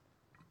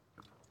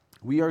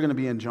We are going to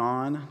be in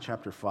John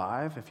chapter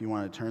 5, if you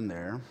want to turn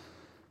there.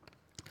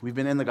 We've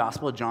been in the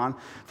Gospel of John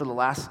for the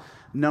last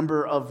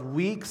number of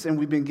weeks, and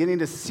we've been getting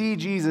to see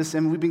Jesus,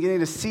 and we've been getting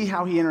to see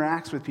how he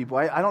interacts with people.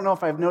 I don't know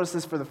if I've noticed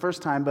this for the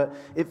first time, but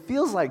it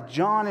feels like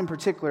John in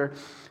particular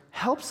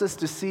helps us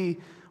to see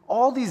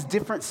all these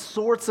different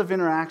sorts of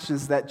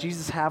interactions that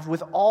Jesus have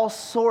with all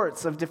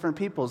sorts of different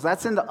peoples.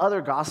 That's in the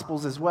other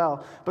Gospels as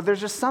well. But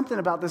there's just something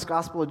about this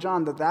Gospel of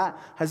John that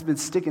has been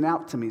sticking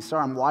out to me.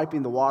 Sorry, I'm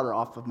wiping the water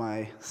off of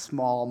my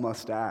small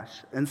mustache.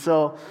 And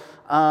so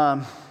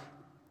I've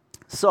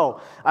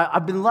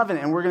been loving it,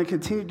 and we're going to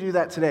continue to do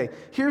that today.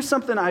 Here's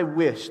something I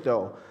wish,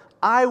 though.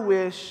 I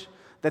wish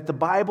that the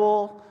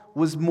Bible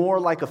was more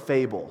like a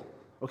fable.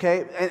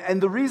 Okay?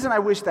 And the reason I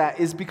wish that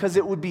is because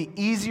it would be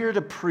easier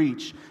to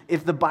preach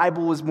if the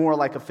Bible was more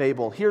like a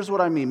fable. Here's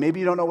what I mean. Maybe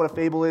you don't know what a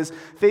fable is.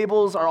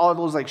 Fables are all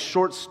those like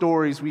short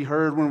stories we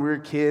heard when we were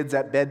kids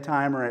at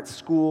bedtime or at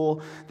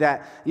school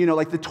that,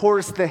 like the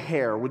tortoise, the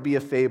hare would be a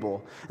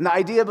fable. And the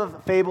idea of a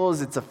fable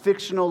is it's a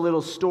fictional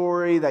little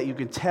story that you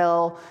can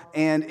tell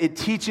and it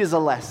teaches a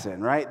lesson,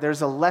 right?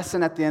 There's a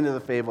lesson at the end of the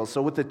fable.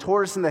 So with the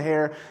tortoise and the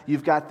hare,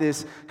 you've got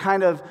this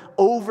kind of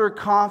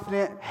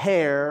overconfident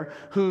hare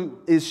who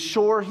is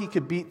sure he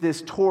could beat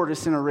this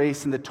tortoise in a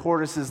race, and the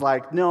tortoise is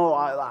like,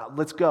 no,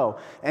 let's go.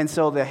 And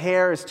so the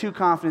hare is too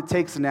confident,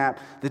 takes a nap.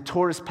 The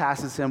tortoise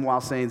passes him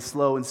while saying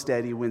slow and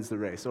steady wins the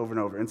race over and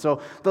over. And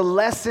so the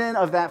lesson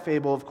of that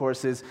fable, of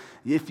course, is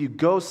if you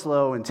go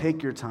slow and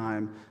take your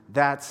time,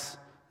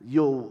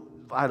 you'll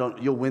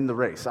win the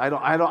race. I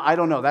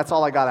don't know. That's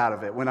all I got out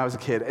of it when I was a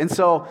kid. And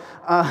so,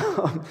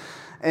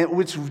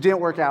 which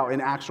didn't work out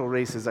in actual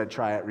races I'd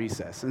try at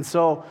recess. And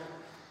so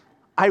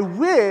I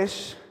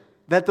wish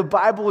that the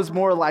Bible was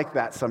more like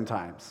that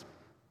sometimes,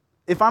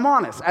 if I'm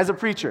honest, as a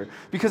preacher.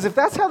 Because if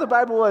that's how the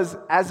Bible was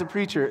as a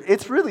preacher,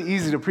 it's really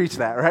easy to preach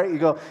that, right? You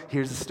go,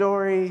 here's the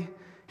story,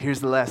 here's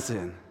the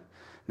lesson.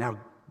 Now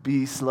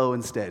be slow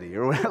and steady.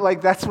 Or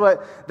like that's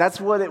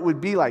what it would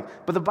be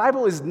like. But the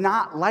Bible is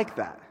not like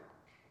that.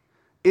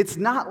 It's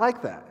not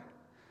like that.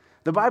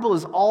 The Bible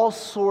is all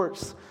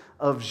sorts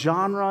of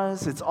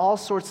genres, it's all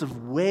sorts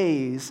of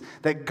ways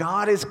that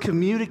God is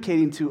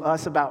communicating to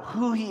us about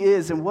who he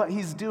is and what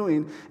he's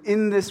doing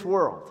in this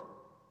world.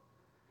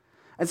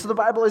 And so the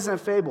Bible isn't a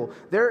fable.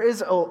 There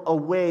is a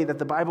way that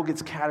the Bible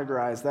gets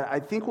categorized that I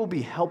think will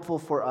be helpful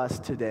for us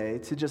today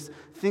to just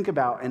think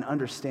about and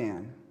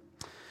understand.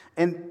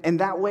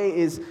 And that way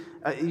is,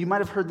 you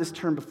might have heard this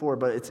term before,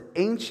 but it's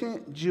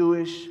ancient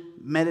Jewish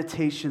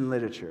meditation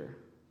literature.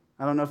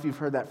 I don't know if you've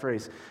heard that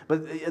phrase,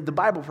 but the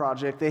Bible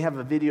Project, they have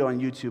a video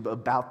on YouTube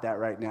about that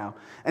right now.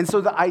 And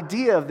so the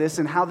idea of this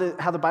and how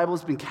the Bible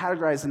has been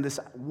categorized in this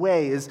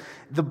way is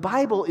the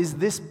Bible is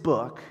this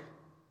book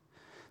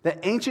that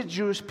ancient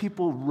Jewish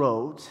people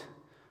wrote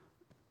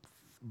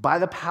by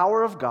the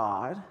power of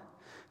God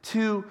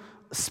to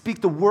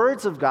speak the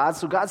words of God,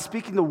 so God's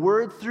speaking the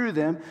word through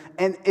them,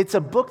 and it's a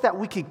book that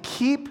we could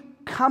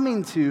keep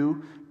coming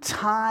to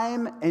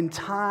time and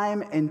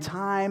time and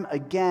time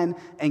again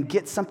and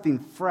get something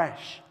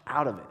fresh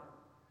out of it.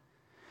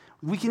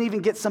 We can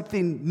even get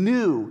something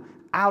new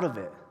out of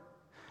it.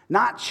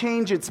 Not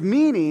change its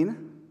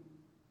meaning,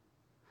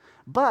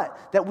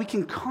 but that we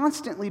can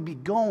constantly be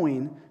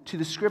going to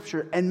the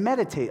Scripture and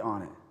meditate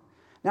on it.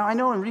 Now, I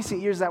know in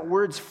recent years that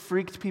word's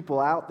freaked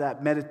people out,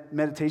 that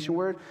meditation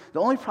word.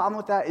 The only problem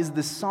with that is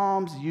the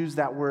Psalms use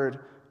that word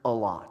a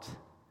lot.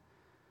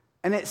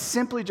 And it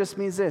simply just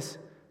means this: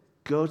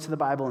 go to the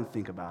Bible and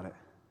think about it.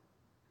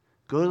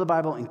 Go to the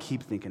Bible and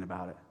keep thinking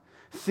about it.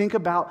 Think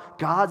about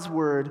God's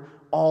word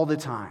all the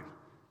time.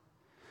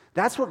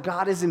 That's what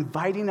God is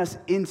inviting us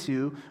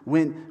into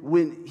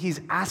when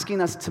he's asking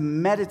us to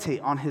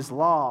meditate on his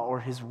law or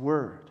his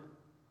word.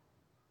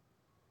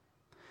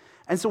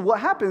 And so what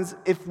happens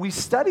if we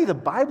study the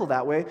Bible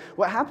that way,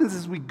 what happens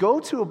is we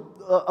go to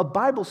a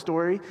Bible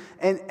story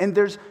and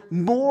there's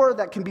more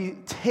that can be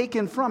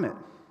taken from it.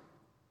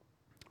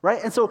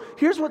 Right? And so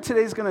here's what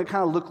today's going to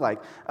kind of look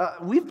like.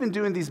 We've been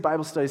doing these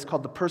Bible studies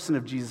called the Person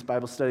of Jesus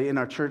Bible Study in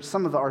our church.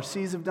 Some of the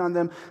RCs have done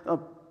them.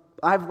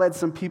 I've led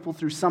some people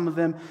through some of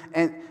them.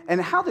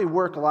 And how they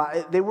work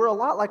they were a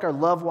lot like our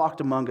Love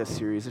Walked Among Us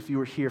series, if you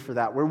were here for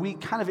that, where we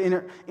kind of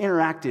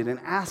interacted and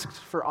asked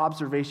for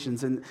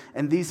observations and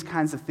these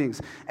kinds of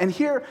things. And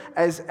here,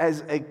 as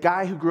a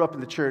guy who grew up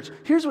in the church,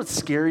 here's what's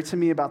scary to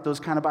me about those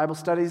kind of Bible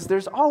studies.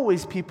 There's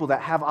always people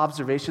that have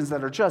observations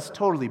that are just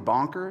totally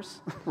bonkers,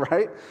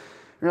 right?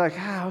 You're like,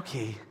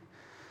 okay,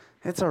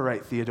 it's all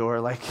right,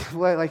 Theodore.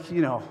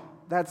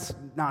 That's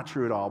not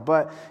true at all.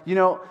 But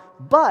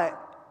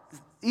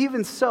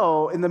even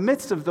so, in the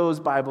midst of those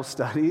Bible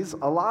studies,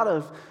 a lot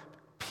of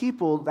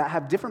people that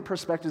have different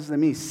perspectives than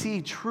me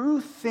see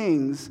true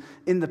things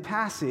in the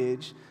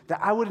passage that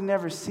I would have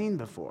never seen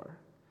before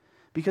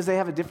because they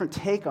have a different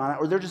take on it,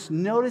 or they're just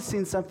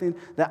noticing something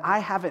that I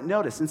haven't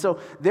noticed. And so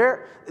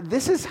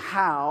this is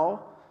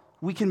how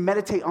we can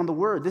meditate on the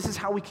Word. This is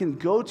how we can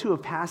go to a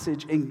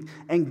passage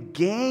and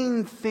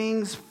gain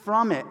things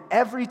from it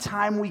every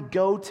time we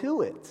go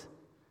to it.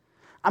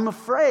 I'm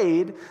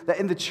afraid that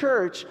in the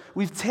church,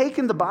 we've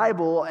taken the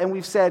Bible and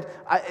we've said,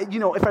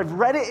 if I've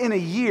read it in a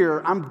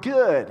year, I'm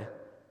good.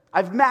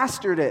 I've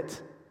mastered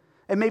it.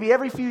 And maybe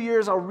every few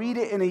years I'll read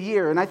it in a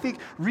year. And I think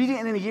reading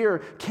it in a year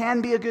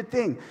can be a good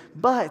thing.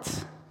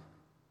 But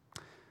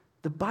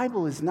the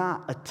Bible is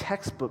not a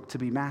textbook to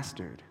be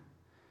mastered.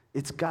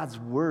 It's God's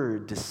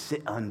word to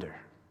sit under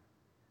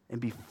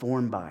and be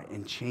formed by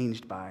and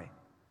changed by.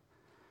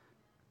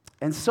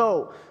 And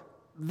so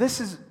this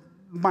is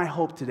my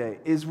hope today,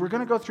 is we're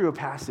going to go through a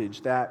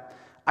passage that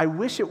I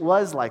wish it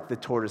was like the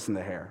tortoise and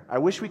the hare. I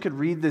wish we could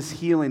read this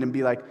healing and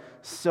be like,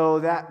 so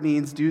that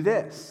means do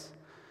this.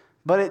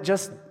 But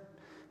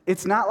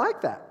it's not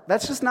like that.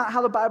 That's just not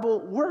how the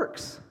Bible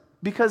works.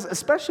 Because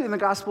especially in the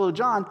Gospel of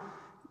John,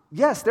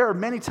 yes, there are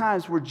many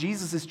times where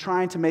Jesus is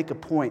trying to make a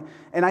point.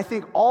 And I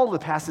think all the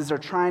passages are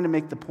trying to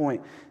make the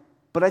point.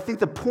 But I think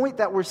the point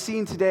that we're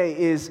seeing today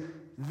is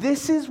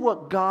this is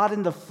what God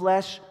in the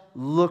flesh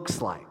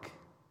looks like.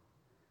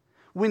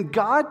 When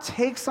God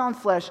takes on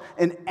flesh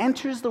and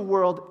enters the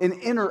world and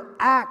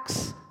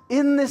interacts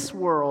in this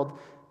world,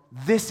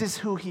 this is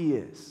who he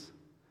is.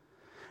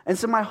 And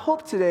so my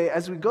hope today,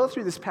 as we go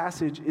through this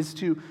passage, is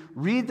to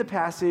read the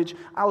passage.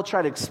 I will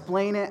try to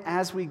explain it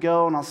as we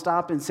go, and I'll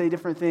stop and say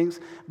different things.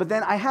 But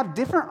then I have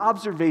different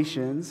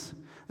observations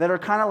that are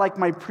kind of like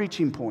my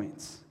preaching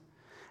points.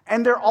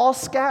 And they're all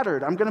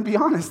scattered. I'm going to be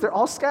honest. They're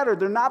all scattered.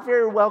 They're not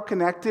very well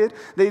connected.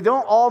 They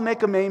don't all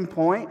make a main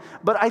point.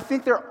 But I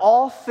think they're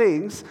all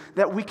things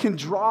that we can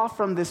draw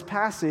from this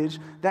passage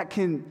that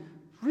can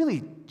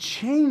really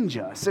change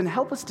us and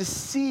help us to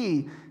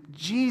see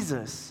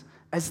Jesus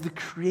as the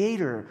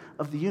creator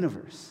of the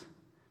universe.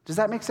 Does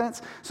that make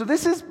sense? So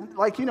this is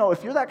like,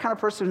 if you're that kind of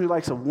person who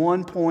likes a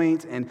 1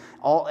 point and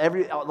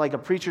like a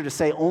preacher to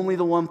say only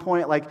the 1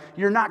 point, like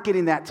you're not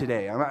getting that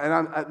today.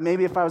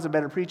 Maybe if I was a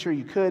better preacher,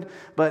 you could,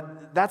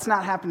 but that's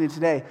not happening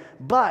today.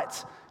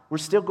 But we're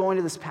still going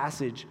to this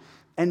passage,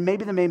 and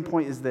maybe the main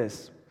point is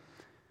this.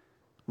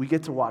 We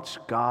get to watch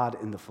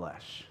God in the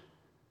flesh,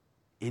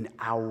 in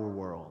our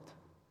world,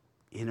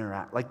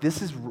 interact.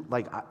 This is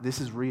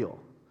real.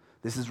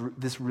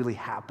 This really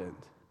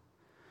happened.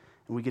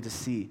 And we get to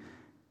see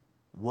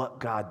what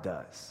God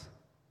does,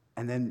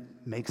 and then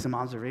make some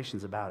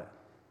observations about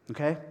it.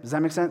 Okay? Does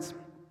that make sense?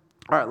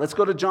 All right, let's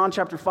go to John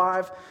chapter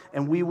 5,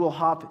 and we will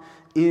hop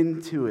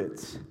into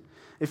it.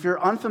 If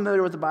you're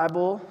unfamiliar with the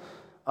Bible,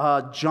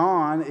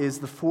 John is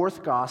the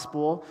fourth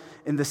gospel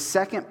in the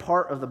second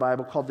part of the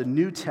Bible called the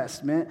New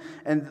Testament.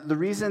 And the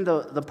reason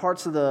the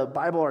parts of the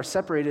Bible are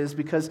separated is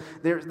because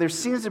there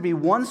seems to be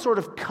one sort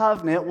of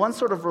covenant, one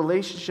sort of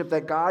relationship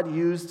that God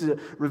used to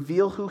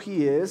reveal who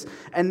he is.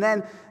 And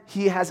then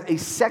he has a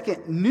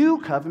second new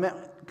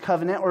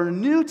covenant or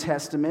New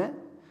Testament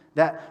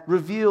that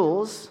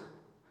reveals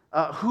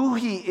who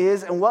he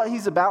is and what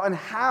he's about and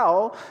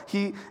how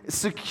he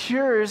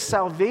secures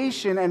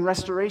salvation and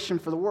restoration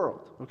for the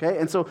world, okay?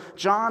 And so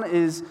John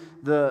is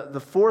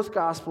the fourth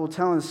gospel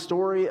telling the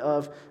story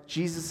of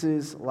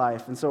Jesus'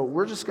 life. And so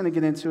we're just going to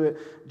get into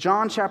it.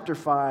 John chapter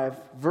 5,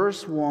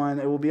 verse 1,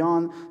 it will be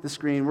on the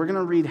screen. We're going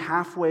to read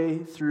halfway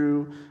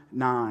through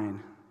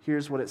 9.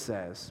 Here's what it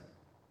says.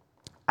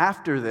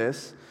 After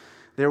this,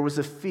 there was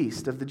a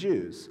feast of the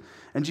Jews,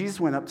 and Jesus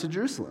went up to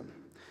Jerusalem.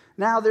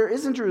 Now there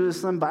is in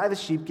Jerusalem by the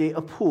sheep gate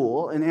a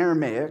pool in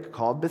Aramaic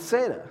called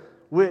Bethsaida,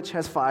 which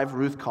has 5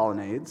 roofed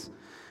colonnades.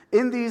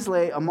 In these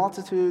lay a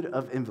multitude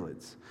of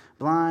invalids,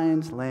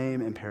 blind,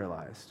 lame, and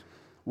paralyzed.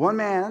 One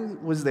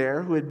man was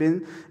there who had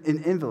been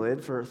an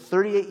invalid for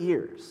 38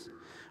 years.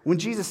 When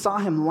Jesus saw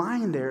him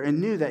lying there and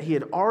knew that he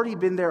had already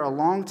been there a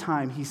long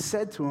time, he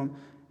said to him,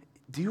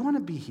 "Do you want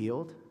to be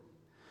healed?"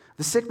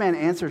 The sick man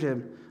answered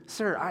him,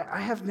 "Sir, I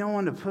have no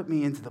one to put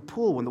me into the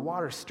pool when the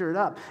water is stirred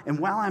up, and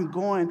while I'm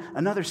going,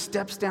 another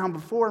steps down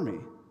before me."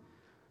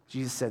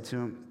 Jesus said to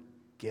him,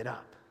 "Get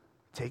up,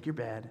 take your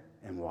bed,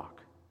 and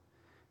walk."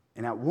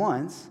 And at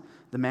once,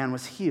 the man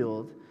was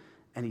healed,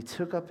 and he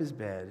took up his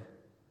bed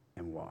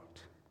and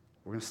walked.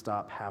 We're going to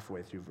stop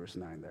halfway through verse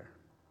 9 there.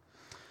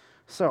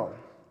 So,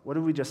 what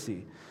did we just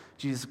see?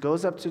 Jesus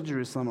goes up to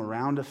Jerusalem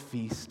around a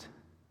feast.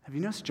 Have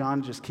you noticed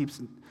John just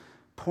keeps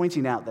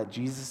pointing out that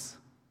Jesus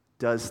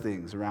does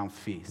things around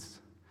feasts?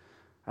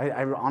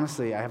 I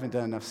honestly, I haven't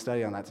done enough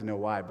study on that to know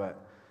why,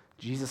 but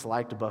Jesus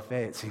liked a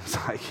buffet, it seems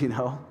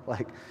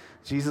like,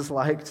 Jesus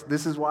liked,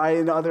 this is why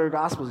in other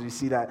Gospels you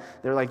see that.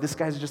 They're like, this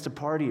guy's just a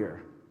partier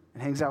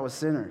and hangs out with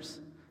sinners.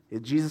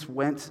 Jesus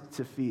went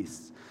to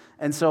feasts.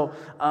 And so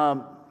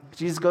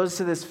Jesus goes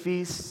to this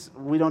feast,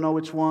 we don't know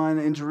which one,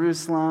 in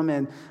Jerusalem,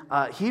 and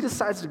he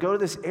decides to go to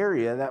this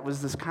area that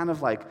was this kind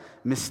of like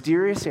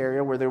mysterious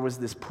area where there was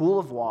this pool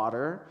of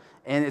water,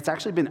 and it's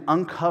actually been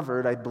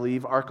uncovered, I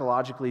believe,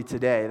 archaeologically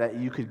today, that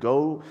you could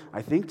go,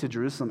 I think, to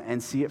Jerusalem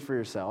and see it for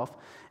yourself.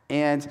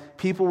 And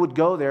people would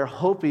go there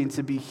hoping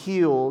to be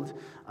healed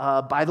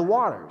by the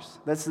waters.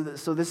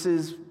 So this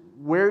is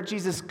where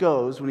Jesus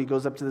goes when he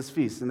goes up to this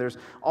feast. And there's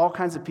all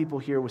kinds of people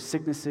here with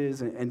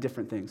sicknesses and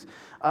different things.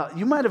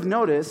 You might have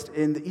noticed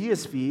in the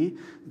ESV,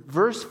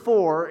 verse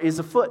 4 is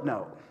a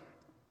footnote.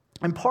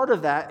 And part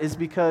of that is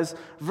because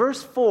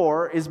verse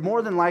 4 is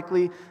more than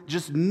likely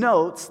just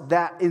notes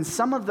that in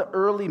some of the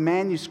early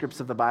manuscripts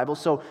of the Bible,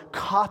 so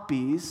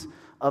copies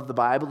of the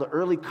Bible, the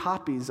early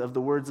copies of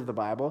the words of the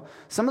Bible,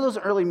 some of those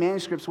early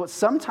manuscripts, what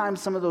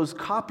sometimes some of those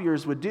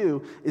copiers would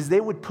do is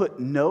they would put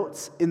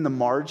notes in the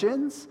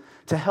margins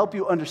to help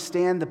you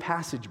understand the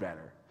passage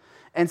better.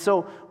 And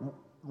so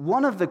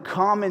one of the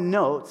common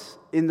notes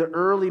in the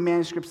early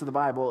manuscripts of the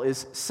Bible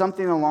is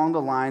something along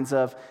the lines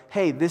of,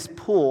 hey, this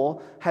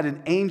pool had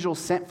an angel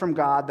sent from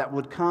God that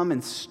would come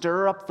and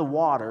stir up the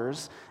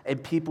waters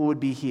and people would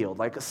be healed.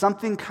 Like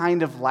something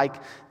kind of like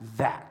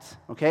that,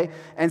 okay?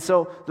 And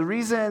so the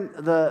reason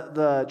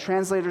the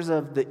translators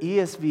of the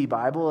ESV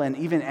Bible and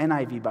even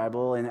NIV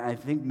Bible, and I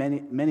think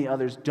many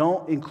others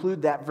don't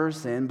include that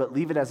verse in but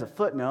leave it as a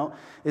footnote,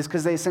 is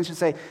because they essentially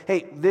say,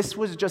 hey, this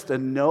was just a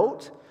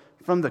note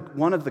from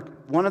one of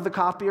the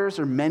copiers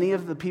or many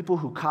of the people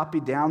who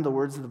copied down the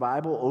words of the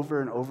Bible over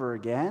and over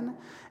again.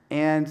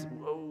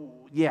 And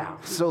yeah,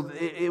 so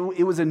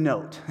it was a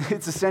note.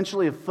 It's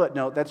essentially a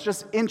footnote that's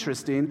just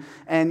interesting.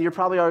 And you're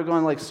probably already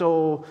going like,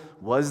 so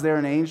was there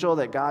an angel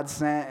that God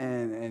sent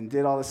and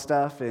did all this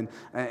stuff? And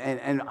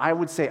I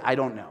would say, I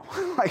don't know.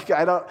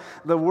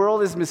 The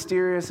world is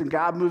mysterious and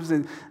God moves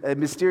in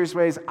mysterious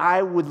ways.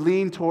 I would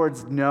lean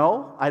towards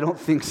no, I don't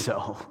think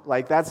so.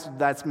 Like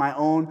that's my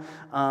own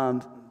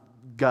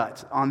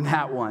gut on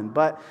that one.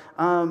 But,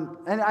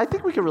 and I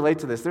think we can relate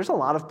to this. There's a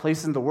lot of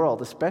places in the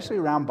world, especially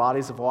around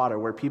bodies of water,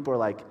 where people are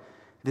like,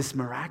 this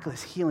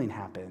miraculous healing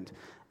happened.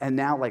 And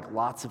now like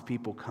lots of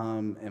people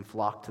come and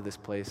flock to this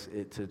place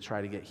to try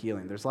to get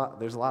healing. There's a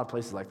lot of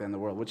places like that in the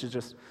world, which is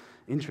just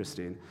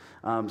interesting.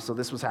 So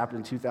this was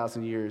happening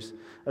 2,000 years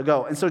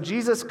ago. And so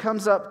Jesus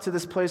comes up to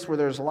this place where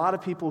there's a lot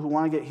of people who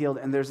want to get healed,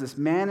 and there's this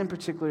man in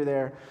particular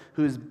there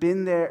who has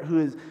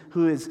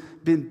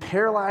been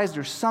paralyzed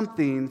or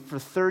something for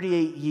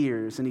 38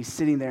 years, and he's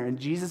sitting there, and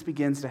Jesus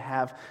begins to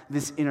have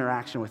this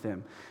interaction with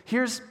him.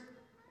 Here's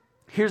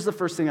the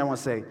first thing I want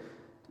to say.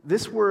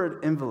 This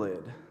word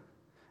invalid,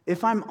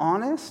 if I'm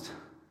honest,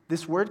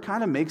 this word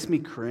kind of makes me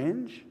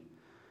cringe.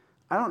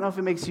 I don't know if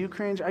it makes you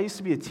cringe. I used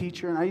to be a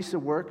teacher, and I used to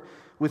work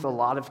with a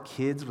lot of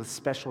kids with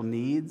special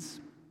needs.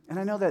 And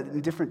I know that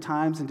in different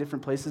times and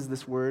different places,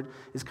 this word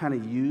is kind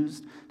of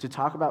used to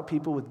talk about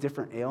people with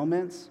different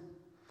ailments.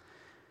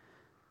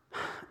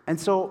 And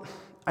so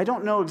I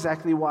don't know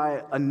exactly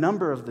why a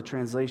number of the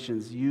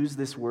translations use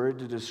this word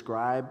to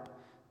describe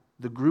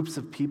the groups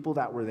of people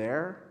that were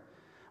there.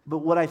 But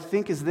what I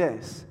think is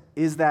this,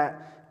 is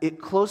that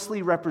it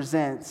closely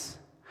represents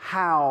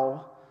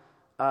how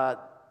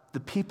the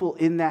people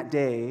in that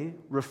day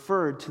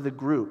referred to the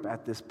group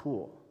at this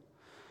pool.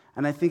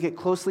 And I think it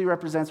closely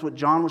represents what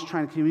John was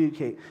trying to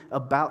communicate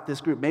about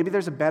this group. Maybe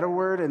there's a better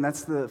word, and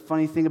that's the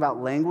funny thing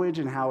about language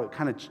and how it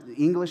kind of,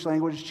 English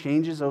language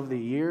changes over the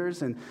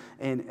years, and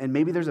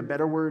maybe there's a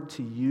better word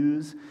to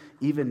use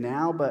even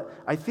now, but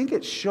I think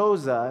it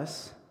shows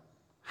us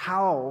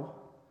how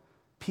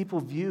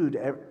people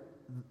viewed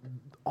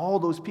all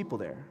those people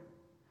there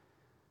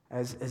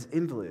as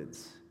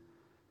invalids,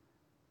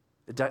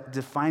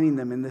 defining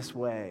them in this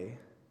way,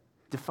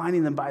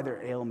 defining them by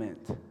their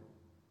ailment.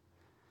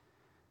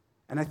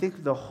 And I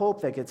think the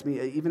hope that gets me,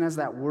 even as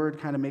that word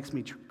kind of makes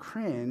me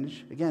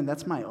cringe, again,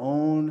 that's my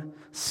own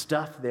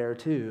stuff there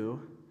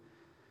too.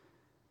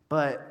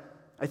 But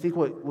I think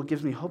what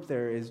gives me hope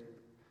there is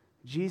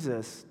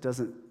Jesus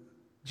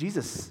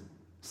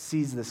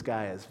sees this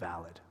guy as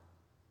valid.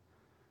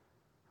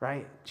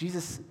 Right?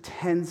 Jesus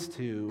tends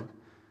to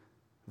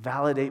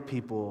validate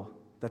people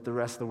that the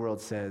rest of the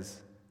world says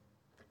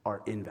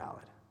are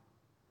invalid.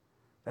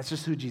 That's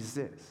just who Jesus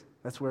is.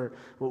 That's what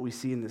we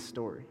see in this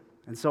story.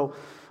 And so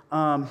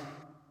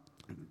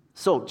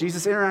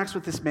Jesus interacts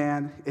with this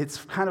man.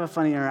 It's kind of a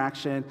funny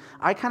interaction.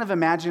 I kind of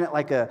imagine it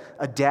like a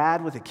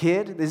dad with a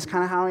kid. This is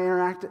kind of how I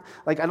interact.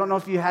 Like, I don't know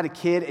if you had a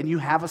kid and you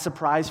have a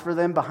surprise for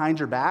them behind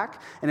your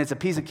back, and it's a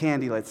piece of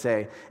candy, let's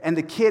say, and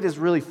the kid is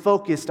really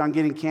focused on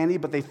getting candy,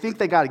 but they think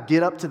they got to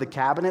get up to the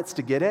cabinets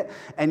to get it,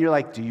 and you're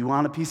like, do you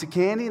want a piece of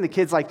candy? And the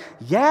kid's like,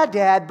 yeah,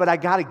 Dad, but I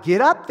got to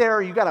get up there,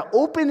 or you got to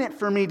open it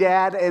for me,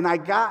 Dad, and I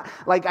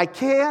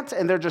can't,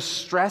 and they're just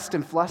stressed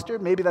and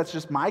flustered. Maybe that's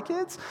just my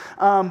kids,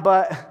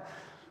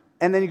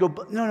 and then you go,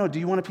 no, do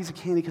you want a piece of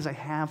candy? Because I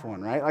have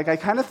one, right? Like, I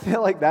kind of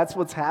feel like that's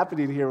what's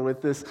happening here with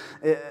this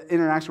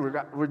interaction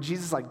where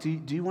Jesus is like, do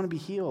you want to be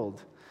healed?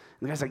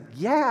 And the guy's like,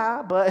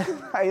 yeah, but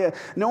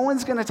no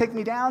one's going to take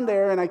me down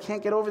there, and I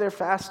can't get over there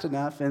fast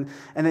enough. And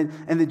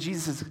then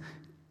Jesus says,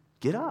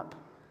 get up,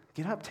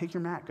 take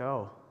your mat,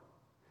 go.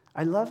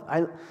 I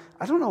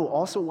don't know,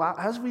 also,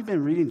 as we've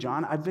been reading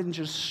John, I've been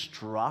just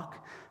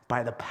struck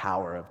by the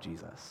power of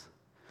Jesus.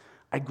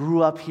 I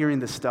grew up hearing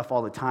this stuff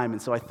all the time,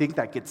 and so I think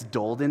that gets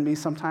dulled in me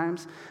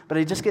sometimes, but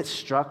I just get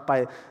struck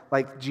by,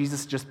 like,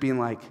 Jesus just being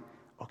like,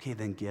 okay,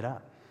 then get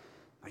up.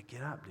 Like,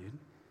 get up, dude.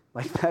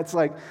 Like, that's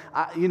like,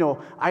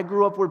 I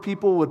grew up where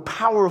people would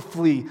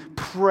powerfully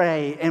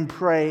pray and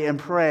pray and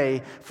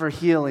pray for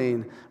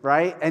healing,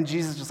 right? And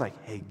Jesus just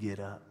like, hey, get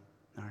up.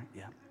 All right,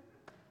 yeah,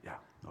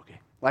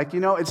 okay. Like,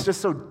 it's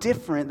just so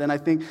different than I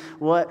think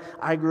what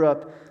I grew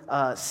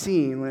up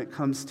seeing when it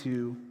comes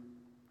to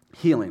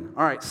healing.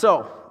 All right,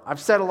 so I've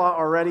said a lot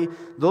already.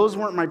 Those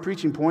weren't my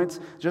preaching points,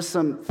 just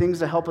some things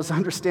to help us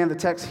understand the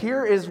text.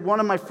 Here is one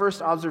of my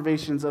first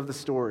observations of the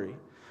story.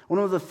 One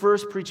of the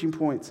first preaching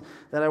points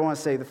that I want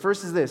to say. The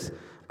first is this.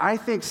 I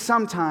think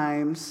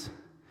sometimes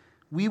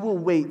we will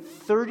wait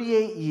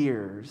 38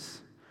 years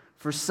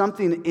for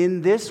something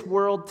in this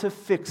world to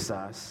fix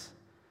us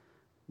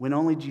when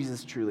only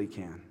Jesus truly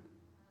can.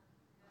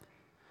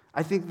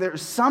 I think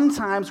there's some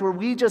times where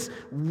we just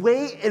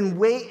wait and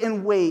wait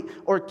and wait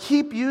or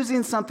keep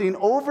using something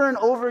over and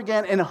over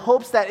again in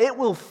hopes that it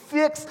will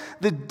fix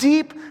the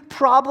deep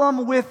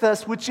problem with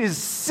us, which is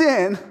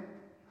sin.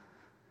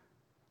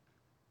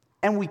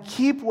 And we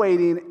keep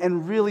waiting,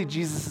 and really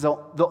Jesus is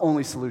the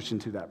only solution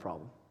to that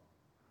problem.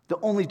 The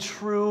only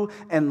true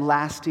and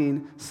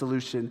lasting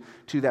solution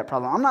to that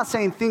problem. I'm not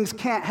saying things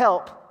can't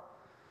help.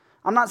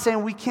 I'm not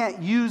saying we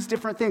can't use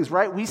different things,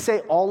 right? We say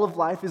all of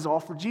life is all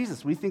for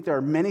Jesus. We think there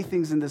are many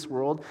things in this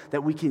world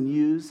that we can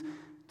use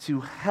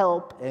to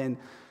help and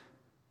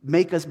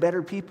make us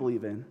better people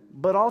even.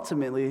 But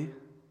ultimately,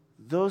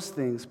 those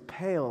things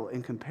pale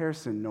in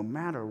comparison, no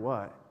matter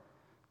what,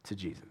 to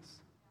Jesus.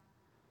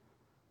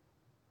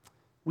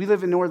 We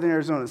live in northern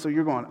Arizona, so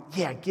you're going,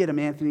 yeah, get them,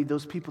 Anthony,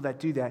 those people that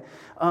do that.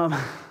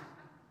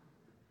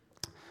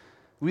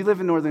 We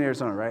live in northern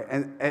Arizona, right?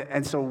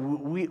 And so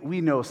we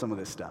know some of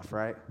this stuff,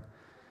 right?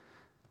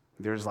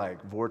 There's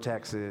like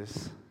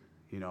vortexes,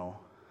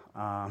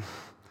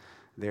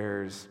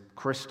 there's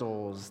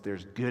crystals,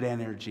 there's good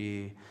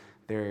energy,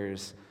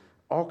 there's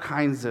all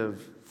kinds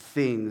of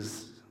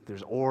things,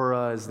 there's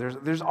auras,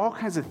 there's all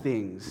kinds of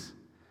things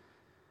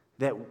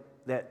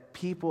that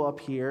people up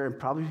here and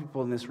probably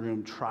people in this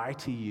room try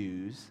to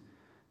use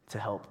to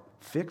help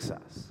fix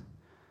us,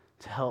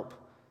 to help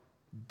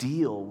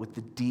deal with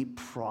the deep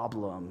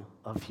problem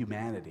of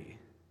humanity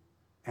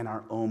and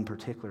our own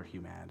particular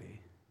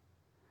humanity.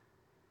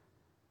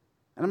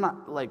 And I'm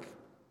not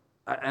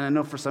and I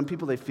know for some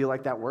people they feel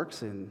like that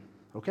works, and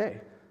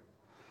okay.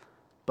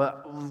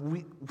 But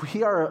we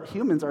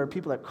humans are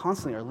people that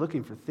constantly are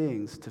looking for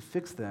things to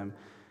fix them.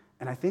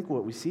 And I think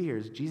what we see here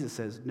is Jesus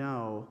says,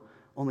 no,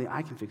 only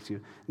I can fix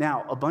you.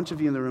 Now, a bunch of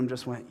you in the room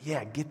just went,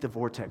 yeah, get the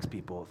vortex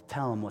people.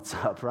 Tell them what's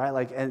up,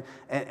 right?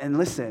 And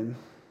listen,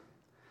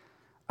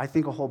 I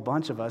think a whole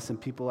bunch of us and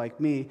people like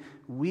me,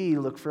 we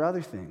look for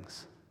other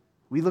things.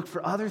 We look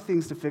for other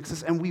things to fix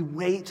us, and we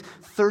wait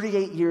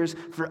 38 years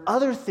for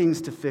other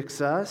things to fix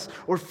us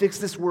or fix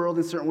this world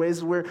in certain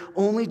ways where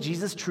only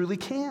Jesus truly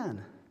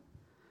can.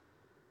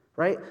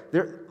 Right?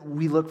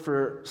 We look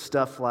for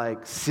stuff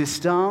like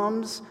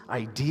systems,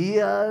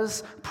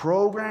 ideas,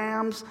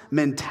 programs,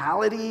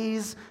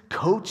 mentalities,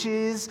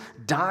 coaches,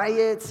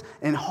 diets,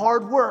 and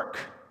hard work.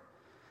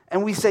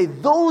 And we say,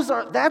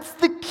 that's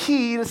the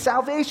key to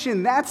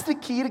salvation. That's the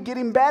key to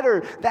getting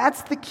better.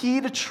 That's the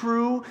key to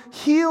true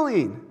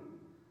healing.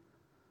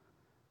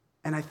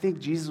 And I think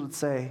Jesus would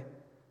say,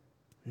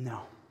 no,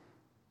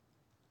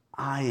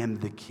 I am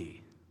the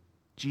key.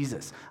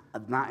 Jesus,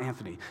 not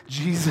Anthony.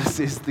 Jesus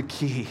is the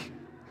key.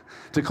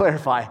 To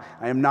clarify,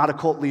 I am not a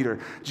cult leader.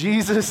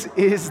 Jesus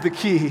is the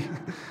key.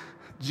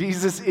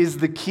 Jesus is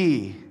the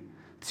key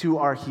to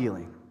our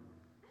healing.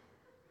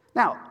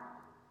 Now,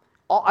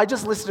 I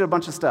just listed a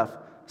bunch of stuff.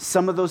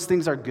 Some of those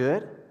things are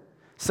good.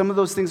 Some of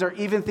those things are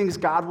even things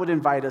God would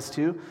invite us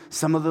to.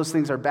 Some of those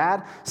things are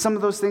bad. Some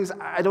of those things,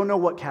 I don't know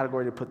what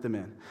category to put them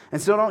in.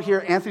 And so don't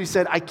hear Anthony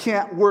said, I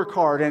can't work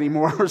hard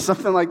anymore or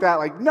something like that.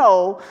 Like,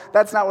 no,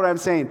 that's not what I'm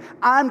saying.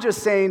 I'm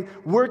just saying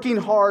working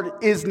hard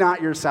is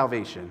not your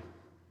salvation.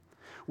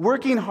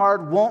 Working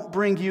hard won't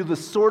bring you the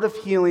sort of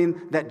healing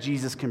that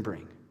Jesus can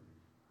bring.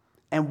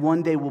 And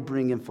one day will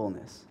bring in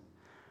fullness.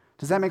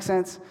 Does that make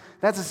sense?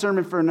 That's a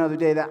sermon for another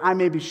day that I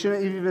maybe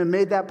shouldn't have even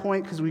made that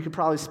point because we could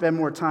probably spend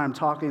more time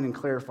talking and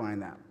clarifying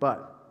that.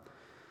 But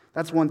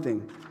that's one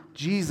thing.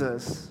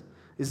 Jesus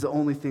is the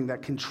only thing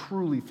that can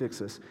truly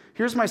fix us.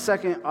 Here's my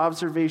second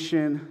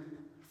observation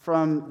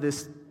from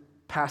this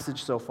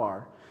passage so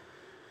far.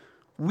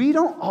 We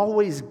don't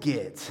always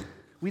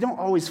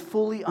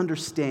fully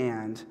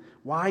understand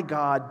why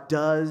God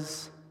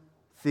does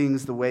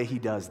things the way he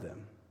does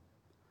them.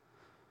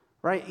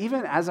 Right?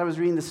 Even as I was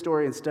reading the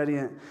story and studying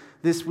it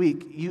this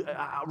week,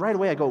 right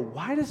away I go,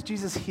 why does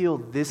Jesus heal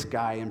this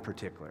guy in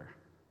particular?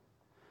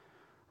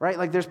 Right?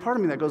 Like there's part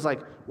of me that goes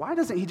like, why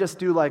doesn't he just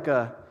do like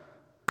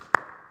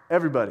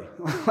everybody?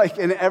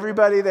 And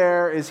everybody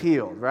there is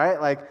healed,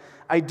 right?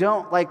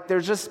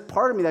 There's just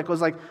part of me that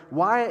goes like,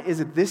 why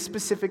is it this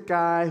specific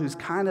guy who's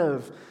kind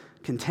of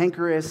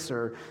cantankerous,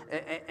 or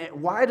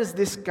why does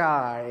this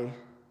guy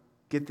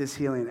get this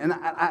healing? And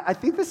I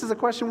think this is a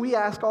question we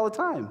ask all the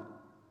time.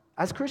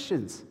 As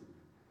Christians,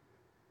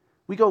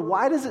 we go,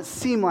 why does it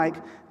seem like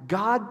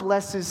God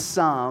blesses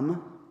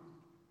some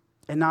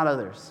and not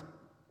others?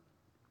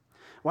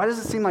 Why does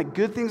it seem like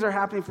good things are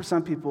happening for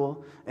some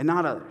people and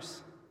not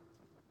others?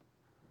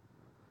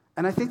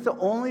 And I think the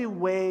only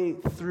way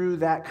through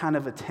that kind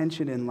of a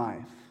tension in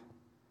life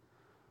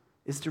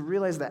is to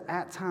realize that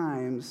at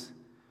times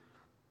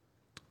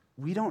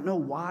we don't know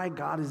why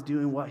God is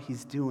doing what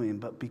he's doing,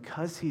 but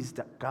because he's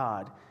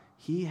God,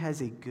 he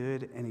has a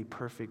good and a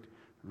perfect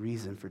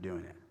reason for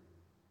doing it.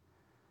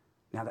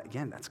 Now,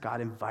 that's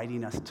God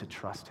inviting us to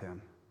trust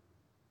him.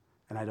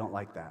 And I don't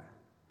like that.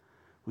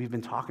 We've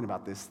been talking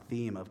about this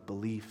theme of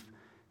belief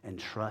and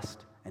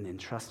trust and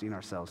entrusting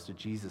ourselves to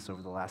Jesus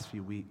over the last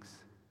few weeks.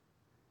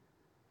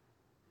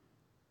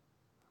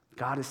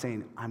 God is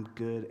saying, I'm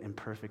good and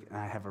perfect, and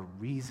I have a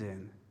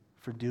reason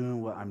for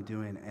doing what I'm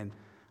doing, and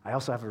I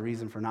also have a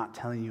reason for not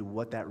telling you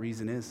what that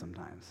reason is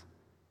sometimes.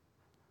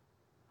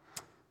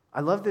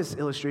 I love this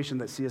illustration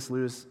that C.S.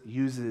 Lewis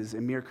uses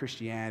in Mere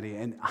Christianity,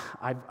 and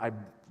I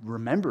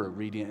remember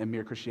reading it in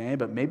Mere Christianity,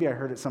 but maybe I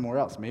heard it somewhere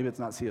else. Maybe it's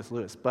not C.S.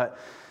 Lewis. But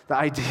the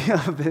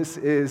idea of this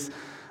is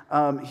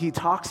he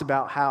talks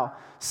about how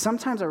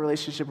sometimes our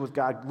relationship with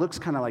God looks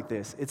kind of like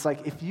this. It's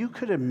like if you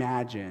could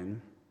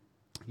imagine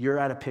you're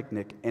at a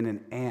picnic and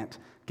an ant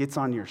gets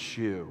on your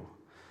shoe,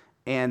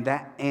 and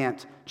that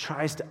ant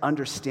tries to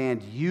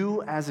understand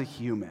you as a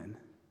human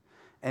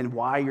and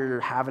why you're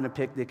having a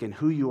picnic and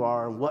who you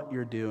are and what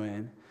you're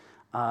doing,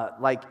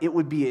 like it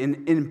would be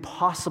an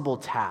impossible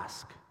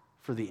task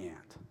for the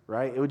ant,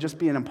 right? It would just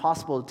be an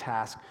impossible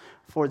task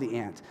for the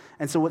ant.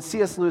 And so what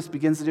C.S. Lewis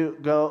begins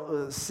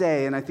to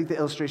say, and I think the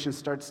illustration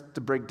starts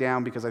to break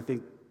down because I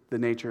think the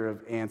nature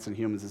of ants and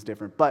humans is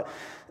different. But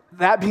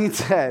that being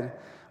said,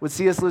 what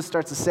C.S. Lewis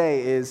starts to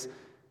say is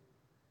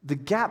the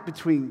gap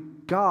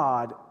between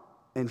God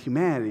and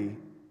humanity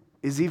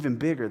is even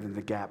bigger than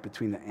the gap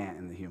between the ant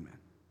and the human.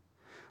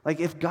 Like,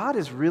 if God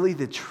is really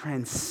the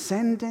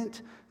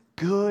transcendent,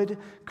 good,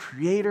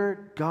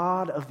 creator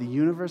God of the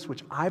universe,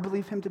 which I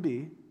believe him to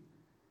be,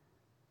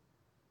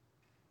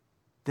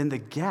 then the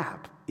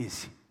gap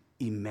is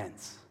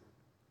immense.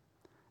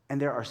 And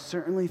there are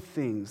certainly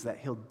things that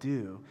he'll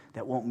do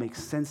that won't make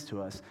sense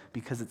to us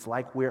because it's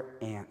like we're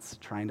ants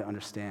trying to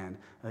understand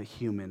a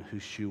human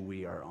whose shoe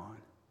we are on.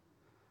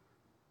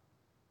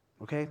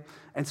 Okay?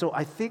 And so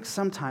I think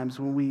sometimes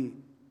when we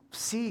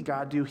see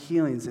God do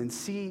healings and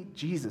see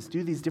Jesus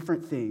do these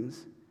different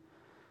things,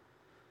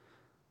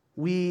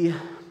 we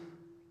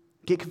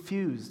get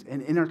confused.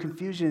 And in our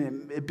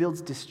confusion, it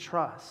builds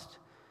distrust.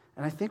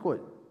 And I think what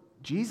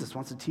Jesus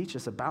wants to teach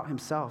us about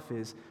himself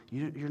is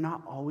you're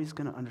not always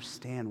going to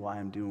understand why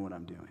I'm doing what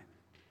I'm doing.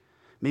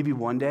 Maybe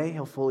one day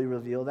he'll fully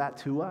reveal that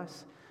to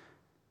us,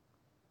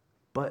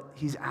 but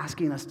he's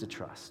asking us to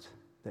trust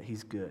that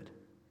he's good.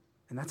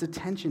 And that's a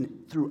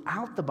tension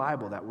throughout the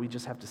Bible that we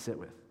just have to sit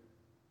with.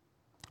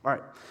 All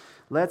right,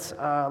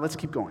 let's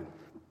keep going.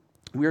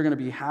 We are going to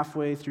be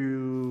halfway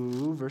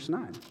through verse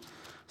 9.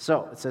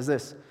 So it says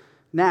this,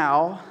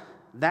 "Now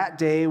that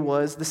day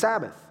was the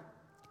Sabbath.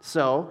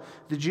 So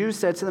the Jews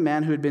said to the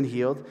man who had been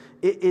healed,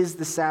 'It is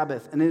the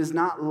Sabbath, and it is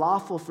not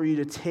lawful for you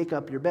to take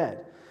up your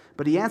bed.'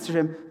 But he answered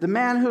him, 'The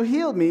man who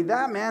healed me,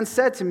 that man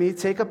said to me,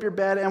 take up your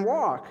bed and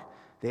walk.'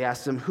 They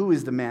asked him, 'Who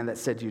is the man that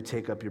said to you,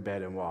 take up your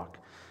bed and walk?'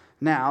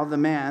 Now the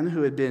man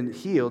who had been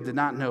healed did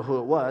not know who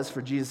it was,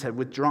 for Jesus had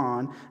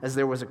withdrawn, as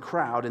there was a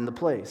crowd in the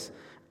place.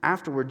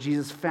 Afterward,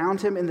 Jesus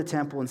found him in the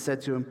temple and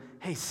said to him,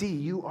 'Hey, see,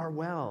 you are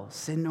well.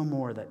 Sin no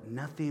more, that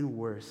nothing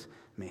worse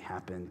may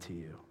happen to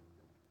you.'"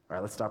 All right,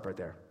 let's stop right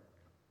there.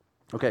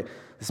 Okay,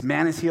 this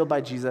man is healed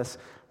by Jesus.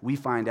 We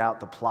find out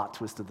the plot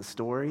twist of the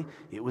story.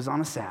 It was on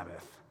a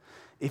Sabbath.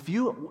 If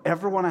you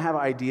ever want to have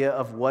an idea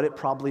of what it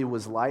probably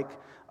was like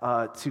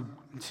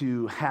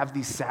to have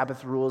these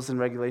Sabbath rules and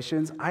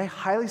regulations, I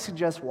highly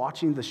suggest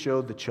watching the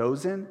show The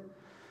Chosen.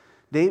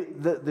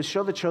 The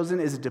show The Chosen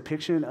is a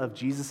depiction of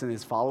Jesus and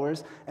his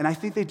followers, and I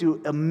think they do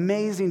an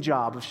amazing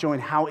job of showing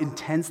how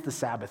intense the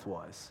Sabbath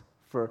was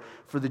for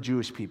the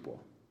Jewish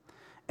people.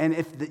 And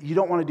if you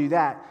don't want to do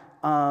that,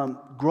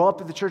 grow up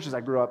at the churches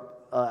I grew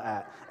up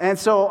at. And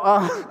so,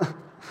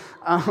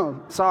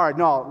 sorry,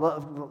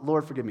 no,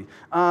 Lord forgive me.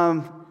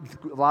 A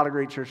lot of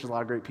great churches, a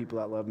lot of great people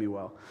that love me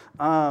well.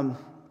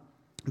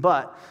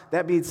 But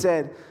that being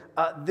said,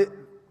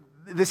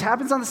 this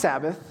happens on the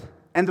Sabbath,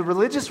 and the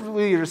religious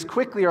leaders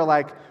quickly are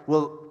like,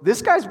 well,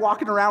 this guy's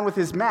walking around with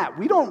his mat.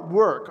 We don't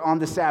work on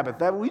the Sabbath.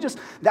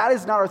 That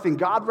is not our thing.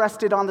 God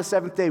rested on the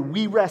seventh day.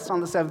 We rest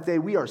on the seventh day.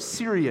 We are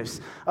serious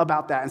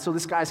about that. And so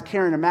this guy's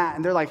carrying a mat,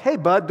 and they're like, "Hey,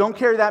 bud, don't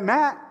carry that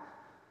mat."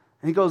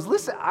 And he goes,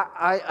 "Listen,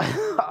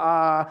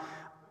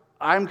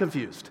 I'm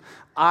confused.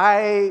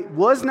 I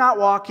was not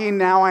walking,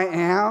 now I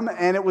am,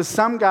 and it was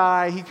some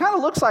guy. He kind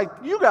of looks like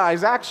you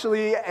guys,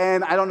 actually,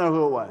 and I don't know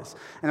who it was."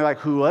 And they're like,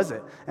 "Who was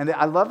it?" And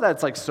I love that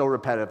it's like so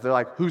repetitive. They're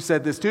like, "Who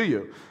said this to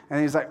you?"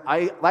 And he's like,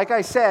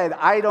 I said,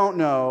 I don't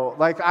know.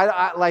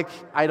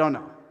 I don't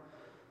know."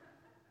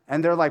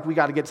 And they're like, "We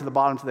got to get to the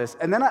bottom to this."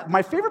 And then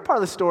my favorite part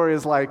of the story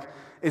is like,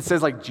 it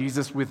says like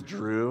Jesus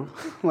withdrew,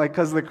 like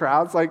because of the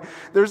crowds. Like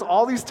there's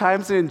all these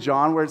times in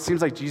John where it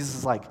seems like Jesus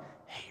is like,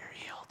 "Hey, you're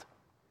healed."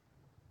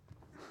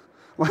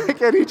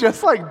 Like, and he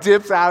just like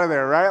dips out of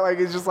there, right? Like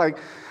he's just like,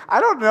 I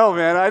don't know,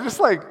 man. I just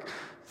like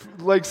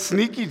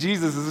sneaky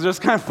Jesus is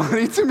just kind of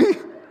funny to me.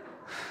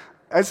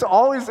 It's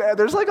always,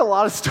 there's like a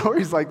lot of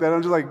stories like that.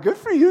 I'm just like, good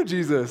for you,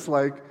 Jesus.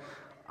 Like,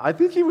 I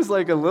think he was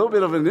like a little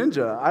bit of a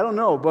ninja. I don't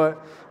know,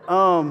 but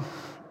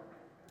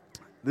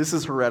this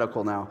is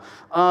heretical now.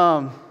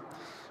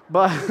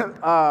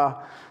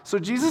 So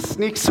Jesus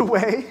sneaks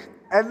away,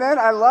 and then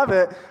I love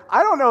it.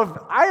 I don't know if,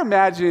 I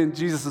imagine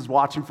Jesus is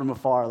watching from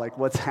afar, like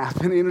what's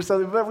happening or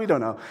something, but we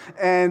don't know.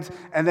 And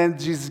then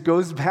Jesus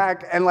goes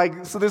back, and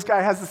like, so this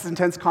guy has this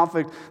intense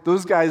conflict.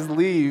 Those guys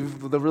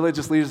leave, the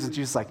religious leaders, and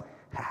Jesus is like,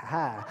 ha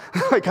ha,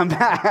 like I'm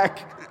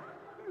back.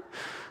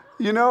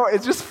 You know,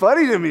 it's just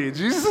funny to me.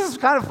 Jesus is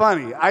kind of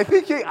funny. I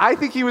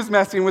think he was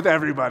messing with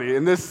everybody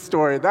in this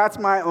story. That's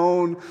my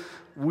own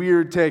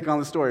weird take on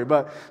the story.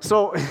 But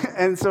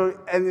and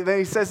then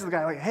he says to the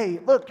guy, like,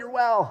 hey, look, you're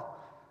well.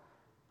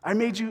 I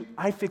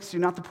fixed you,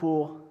 not the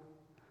pool.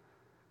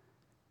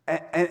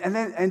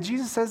 And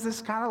Jesus says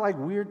this kind of like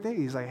weird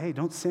thing. He's like, hey,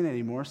 don't sin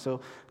anymore,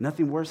 so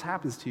nothing worse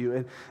happens to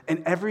you.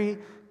 And every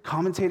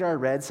commentator I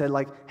read said,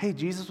 like, hey,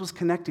 Jesus was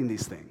connecting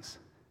these things.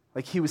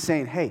 Like he was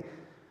saying, hey,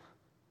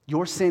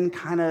 your sin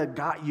kind of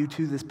got you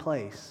to this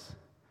place,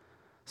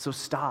 so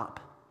stop.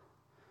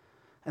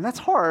 And that's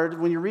hard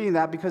when you're reading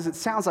that because it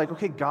sounds like,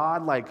 okay,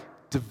 God, like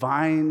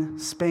divine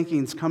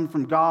spankings come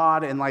from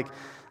God, and like,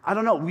 I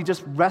don't know, we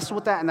just wrestle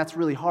with that, and that's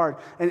really hard.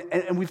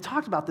 And we've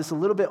talked about this a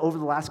little bit over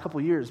the last couple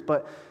of years,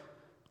 but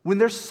when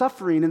there's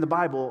suffering in the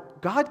Bible,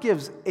 God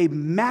gives a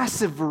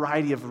massive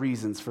variety of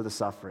reasons for the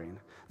suffering.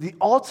 The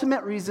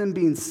ultimate reason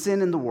being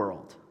sin in the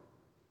world,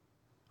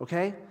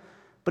 okay?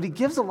 But he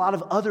gives a lot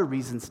of other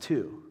reasons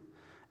too.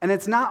 And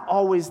it's not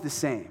always the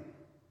same.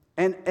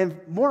 And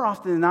more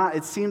often than not,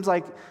 it seems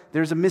like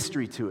there's a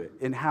mystery to it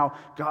in how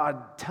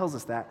God tells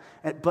us that.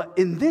 But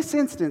in this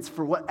instance,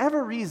 for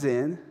whatever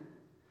reason,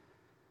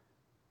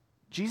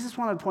 Jesus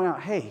wanted to point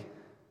out, hey,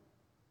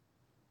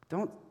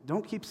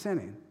 don't keep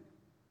sinning,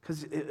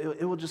 because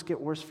it will just get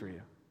worse for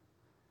you.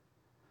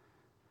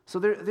 So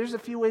there's a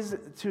few ways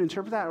to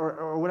interpret that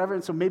or whatever,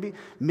 and so maybe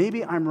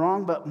I'm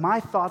wrong, but my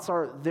thoughts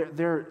are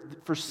there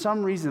for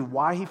some reason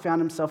why he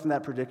found himself in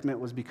that predicament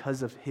was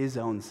because of his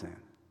own sin.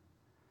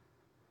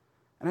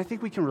 And I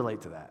think we can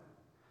relate to that.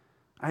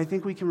 I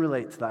think we can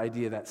relate to the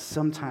idea that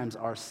sometimes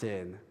our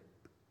sin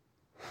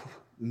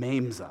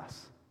maims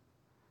us.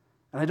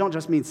 And I don't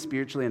just mean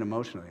spiritually and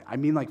emotionally. I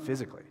mean like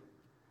physically.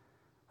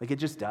 Like it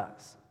just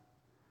does.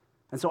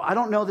 And so I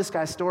don't know this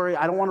guy's story.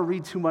 I don't want to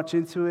read too much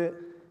into it.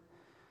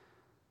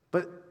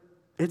 But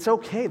it's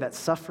okay that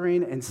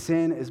suffering and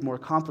sin is more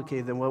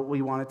complicated than what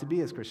we want it to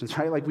be as Christians,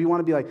 right? Like we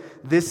want to be like,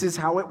 this is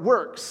how it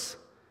works.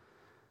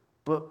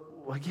 But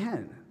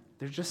again,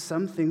 there's just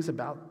some things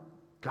about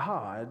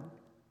God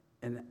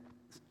and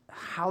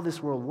how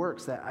this world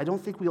works that I don't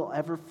think we'll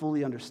ever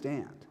fully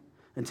understand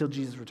until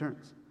Jesus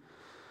returns.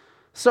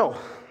 So,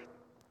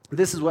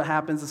 this is what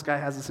happens. This guy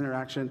has this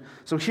interaction.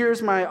 So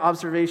here's my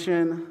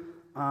observation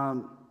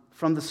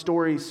from the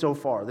story so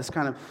far. The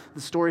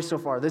story so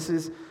far. This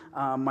is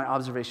my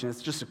observation.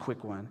 It's just a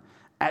quick one.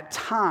 At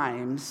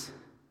times,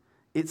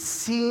 it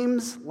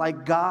seems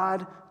like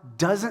God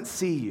doesn't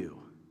see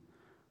you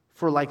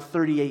for like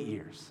 38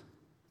 years.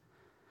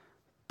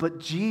 But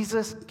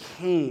Jesus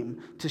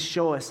came to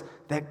show us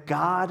that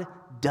God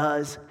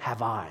does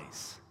have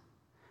eyes.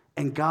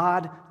 And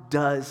God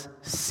does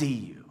see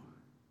you.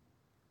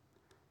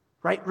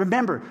 Right?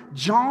 Remember,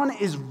 John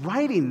is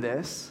writing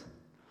this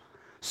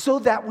so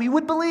that we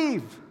would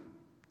believe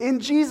in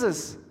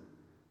Jesus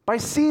by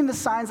seeing the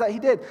signs that he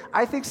did.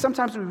 I think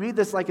sometimes we read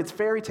this like it's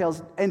fairy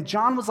tales, and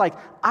John was like,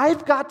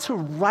 I've got to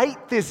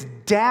write this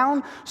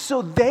down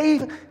so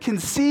they can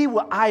see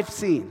what I've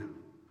seen,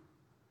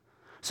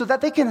 so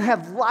that they can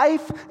have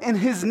life in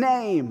his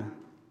name.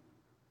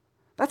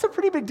 That's a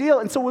pretty big deal.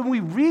 And so when we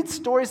read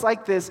stories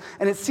like this,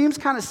 and it seems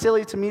kind of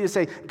silly to me to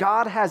say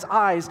God has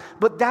eyes,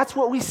 but that's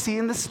what we see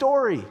in the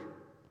story.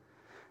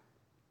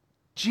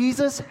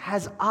 Jesus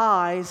has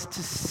eyes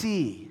to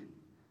see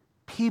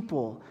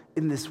people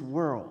in this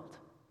world.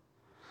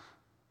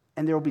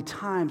 And there will be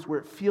times where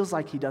it feels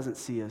like he doesn't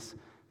see us,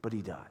 but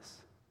he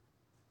does.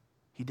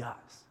 He does.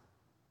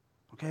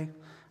 Okay?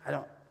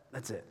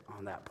 That's it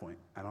on that point.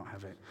 I don't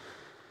have it.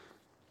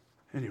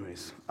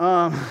 Anyways,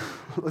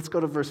 let's go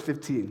to verse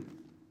 15.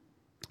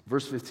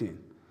 Verse 15.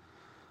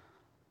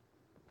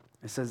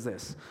 It says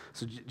this.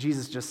 So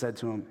Jesus just said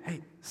to him,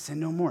 hey, sin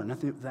no more.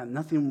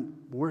 Nothing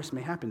worse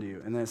may happen to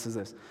you. And then it says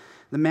this.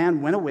 The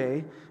man went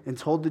away and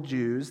told the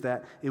Jews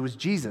that it was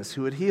Jesus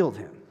who had healed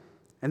him.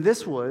 And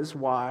this was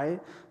why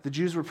the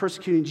Jews were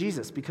persecuting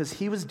Jesus, because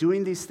he was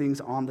doing these things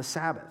on the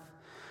Sabbath.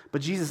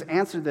 But Jesus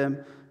answered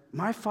them,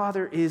 my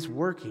Father is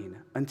working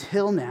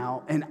until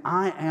now, and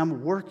I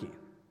am working.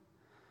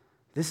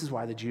 This is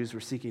why the Jews were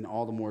seeking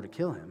all the more to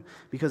kill him,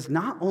 because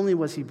not only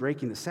was he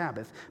breaking the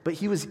Sabbath, but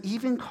he was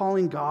even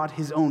calling God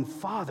his own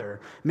Father,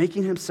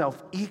 making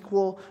himself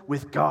equal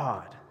with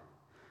God.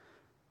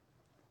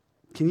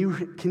 Can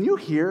you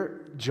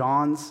hear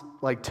John's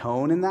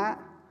tone in that?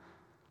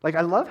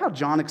 I love how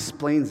John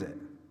explains it.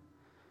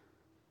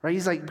 Right?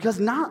 He's like, because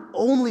not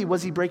only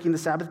was he breaking the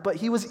Sabbath, but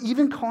he was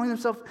even calling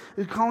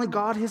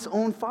God his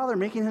own Father,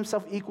 making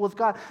himself equal with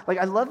God.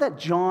 I love that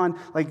John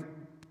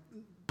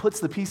puts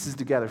the pieces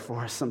together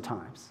for us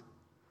sometimes.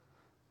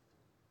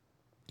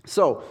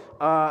 So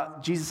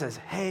Jesus says,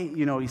 hey,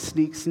 he's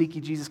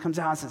sneaky Jesus comes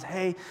out and says,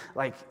 hey,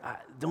 like,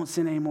 don't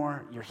sin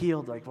anymore. You're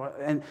healed. Like, what?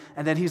 And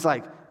then he's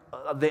like,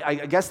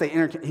 I guess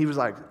he was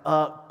like,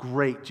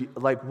 great.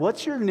 Like,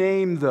 what's your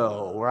name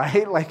though,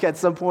 right? Like at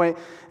some point,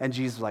 and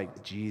Jesus was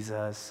like,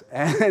 Jesus.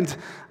 And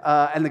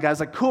the guy's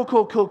like,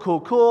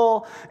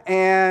 cool.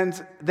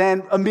 And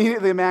then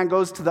immediately a man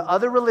goes to the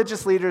other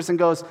religious leaders and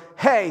goes,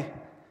 hey,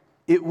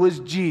 it was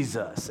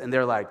Jesus. And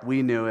they're like,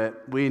 we knew it.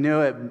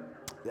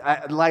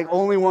 Like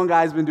only one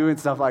guy's been doing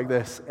stuff like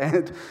this,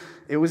 and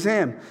it was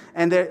him.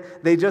 And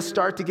they just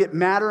start to get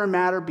madder and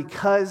madder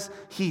because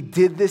he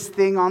did this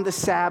thing on the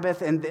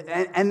Sabbath, and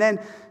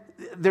then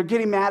they're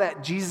getting mad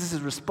at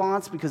Jesus'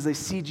 response because they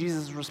see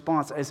Jesus'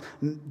 response as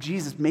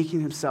Jesus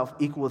making himself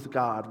equal with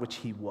God, which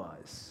he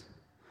was.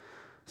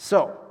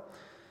 So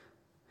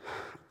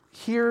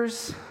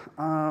here's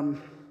my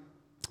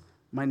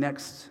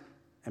next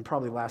and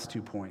probably last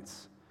 2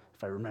 points,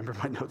 if I remember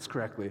my notes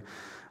correctly.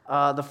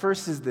 The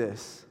first is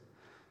this.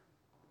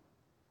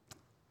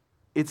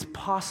 It's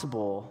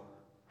possible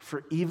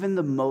for even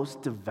the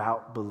most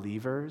devout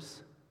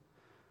believers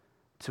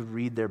to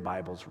read their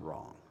Bibles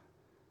wrong.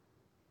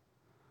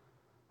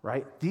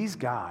 Right? These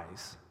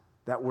guys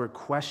that were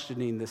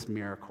questioning this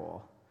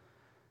miracle,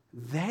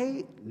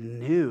 they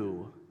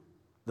knew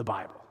the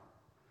Bible.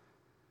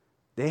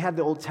 They had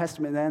the Old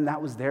Testament then, that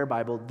was their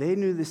Bible. They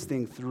knew this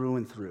thing through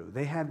and through.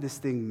 They had this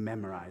thing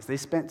memorized. They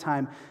spent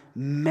time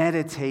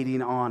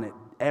meditating on it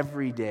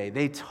every day.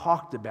 They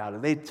talked about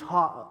it. They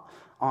taught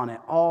on it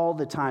all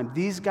the time.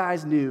 These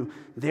guys knew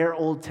their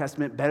Old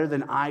Testament better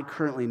than I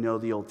currently know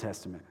the Old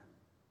Testament.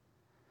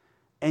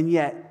 And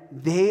yet,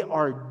 they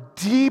are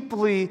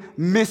deeply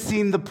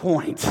missing the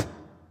point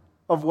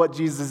of what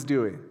Jesus is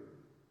doing.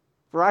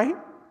 Right?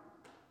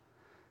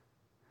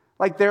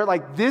 Like they're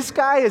like, this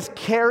guy is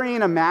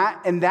carrying a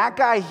mat and that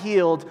guy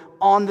healed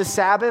on the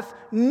Sabbath?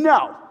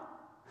 No,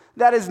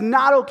 that is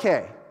not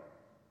okay.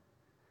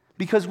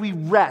 Because we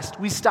rest,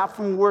 we stop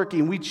from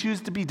working, we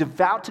choose to be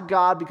devout to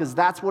God because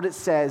that's what it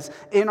says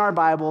in our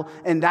Bible,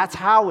 and that's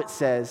how it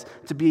says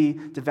to be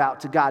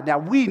devout to God. Now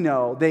we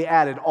know they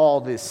added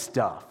all this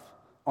stuff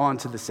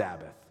onto the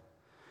Sabbath.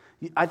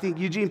 I think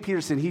Eugene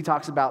Peterson, he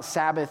talks about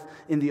Sabbath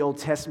in the Old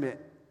Testament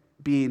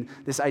being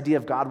this idea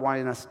of God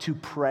wanting us to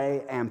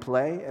pray and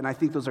play. And I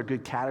think those are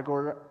good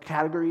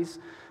categories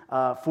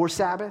for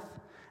Sabbath.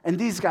 And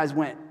these guys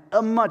went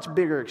a much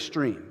bigger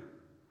extreme.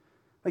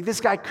 Like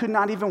this guy could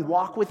not even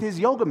walk with his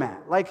yoga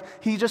mat.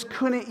 Like he just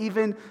couldn't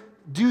even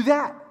do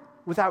that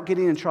without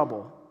getting in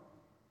trouble.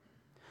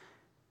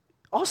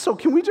 Also,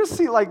 can we just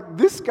see like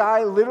this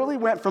guy literally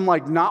went from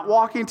like not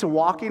walking to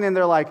walking, and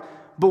they're like,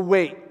 but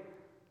wait,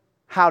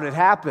 how'd it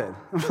happen?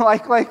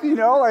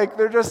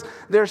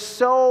 They're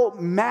so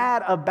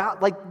mad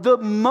about, like, the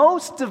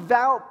most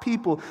devout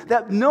people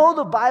that know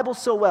the Bible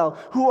so well,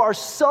 who are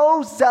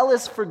so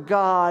zealous for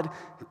God,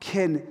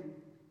 can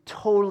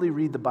totally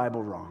read the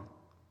Bible wrong.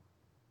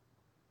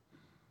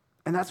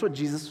 And that's what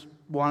Jesus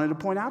wanted to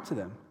point out to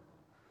them.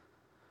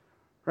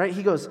 Right?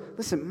 He goes,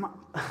 listen,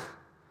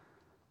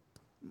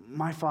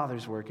 my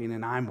Father's working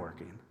and I'm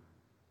working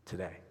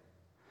today.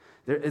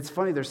 It's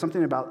funny, there's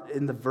something about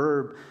in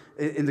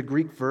the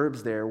Greek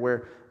verbs there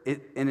where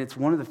and it's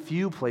one of the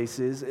few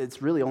places,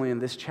 it's really only in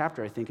this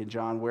chapter, I think, in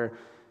John, where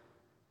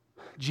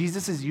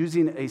Jesus is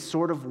using a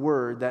sort of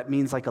word that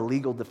means like a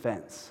legal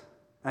defense.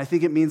 And I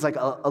think it means like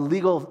a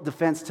legal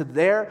defense to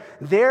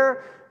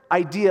their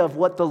idea of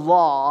what the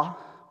law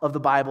of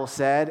the Bible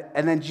said.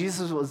 And then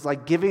Jesus was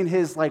like giving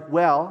his like,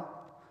 well,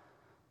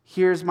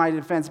 here's my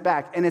defense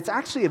back. And it's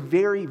actually a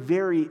very,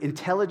 very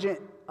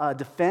intelligent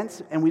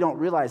defense, and we don't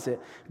realize it,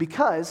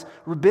 because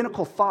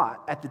rabbinical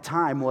thought at the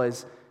time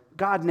was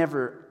God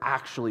never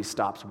actually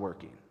stops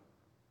working.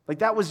 Like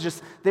that was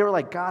just, they were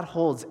like, God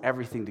holds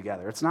everything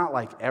together. It's not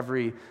like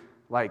every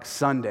like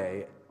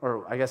Sunday,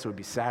 or I guess it would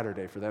be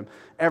Saturday for them,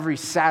 every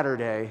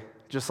Saturday,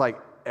 just like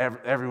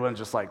everyone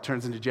just like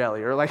turns into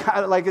jelly, or like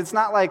it's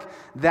not like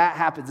that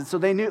happens. And so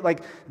they knew,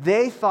 like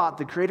they thought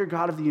the creator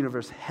God of the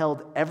universe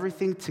held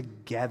everything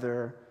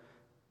together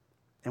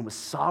and was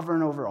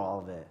sovereign over all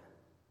of it.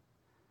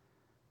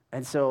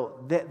 And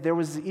so there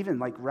was even,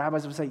 like,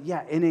 rabbis would say,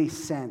 yeah, in a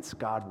sense,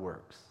 God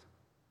works,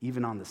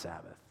 even on the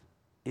Sabbath,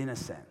 in a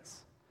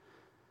sense.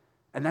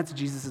 And that's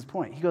Jesus'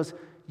 point. He goes,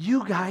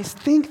 you guys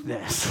think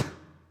this.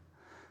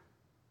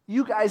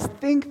 You guys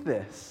think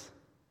this.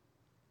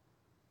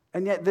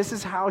 And yet this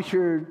is how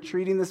you're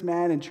treating this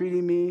man and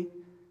treating me.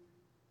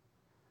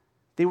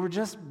 They were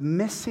just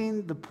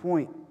missing the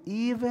point.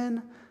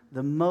 Even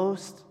the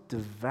most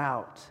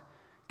devout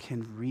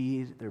can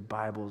read their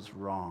Bibles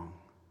wrong.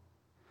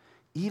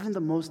 Even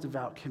the most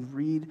devout can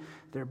read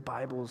their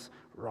Bibles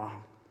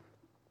wrong.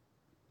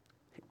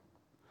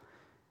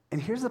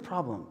 And here's the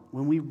problem.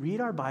 When we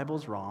read our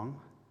Bibles wrong,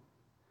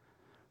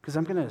 because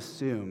I'm going to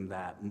assume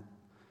that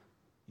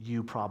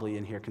you probably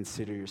in here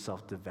consider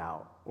yourself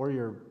devout, or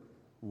you're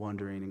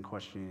wondering and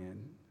questioning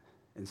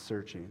and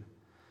searching.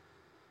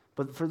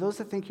 But for those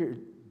that think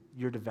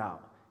you're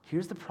devout,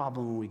 Here's the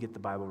problem when we get the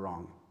Bible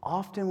wrong.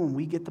 Often when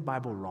we get the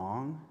Bible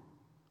wrong,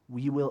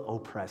 we will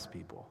oppress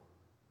people.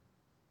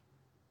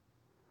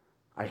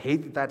 I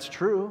hate that that's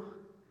true.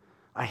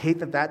 I hate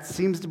that that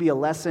seems to be a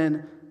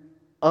lesson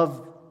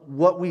of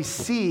what we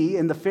see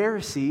in the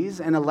Pharisees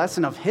and a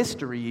lesson of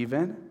history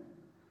even.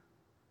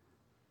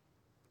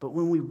 But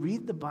when we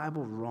read the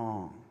Bible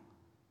wrong,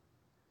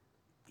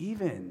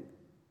 even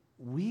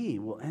we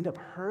will end up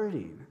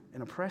hurting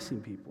and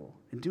oppressing people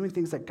and doing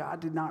things that God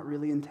did not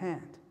really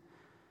intend.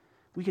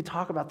 We could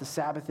talk about the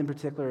Sabbath in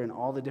particular and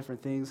all the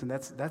different things, and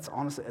that's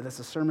honestly, that's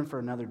a sermon for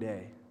another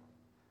day.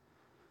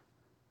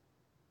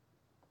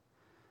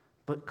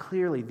 But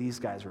clearly these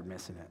guys were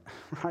missing it,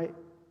 right?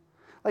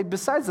 Like,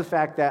 besides the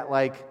fact that,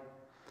 like,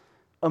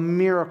 a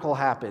miracle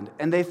happened,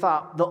 and they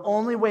thought the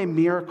only way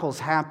miracles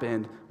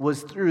happened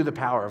was through the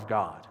power of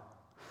God,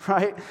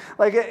 right?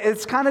 Like,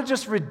 it's kind of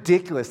just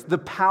ridiculous. The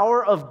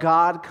power of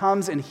God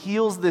comes and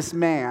heals this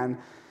man,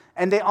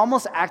 and they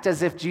almost act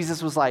as if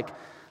Jesus was like,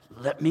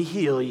 let me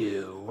heal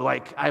you.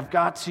 Like, I've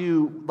got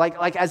to,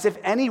 like as if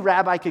any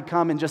rabbi could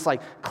come and just,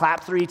 like,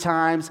 clap 3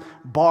 times,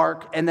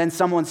 bark, and then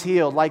someone's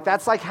healed. Like,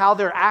 that's, like, how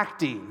they're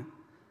acting.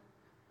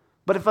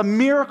 But if a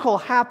miracle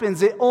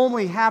happens, it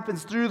only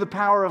happens through the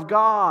power of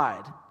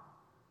God.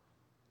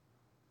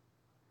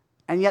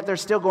 And yet they're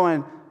still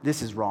going,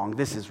 this is wrong,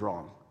 this is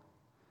wrong.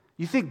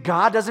 You think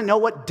God doesn't know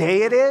what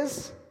day it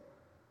is?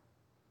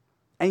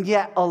 And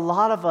yet a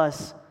lot of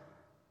us,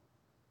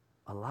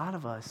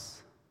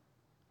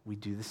 we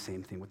do the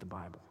same thing with the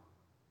Bible.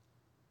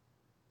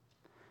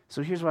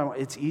 So here's what I want.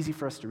 It's easy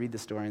for us to read the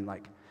story and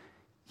like,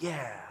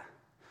 yeah,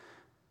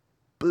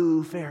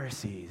 boo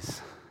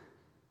Pharisees.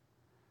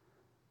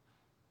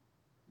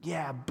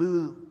 Yeah,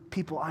 boo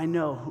people I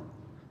know.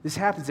 This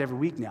happens every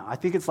week now. I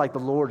think it's like the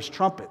Lord's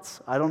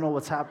trumpets. I don't know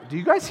what's happening. Do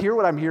you guys hear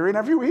what I'm hearing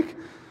every week?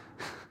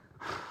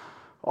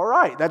 All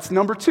right, that's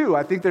number 2.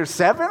 I think there's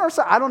 7 or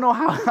so. I don't know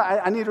how.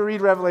 I need to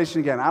read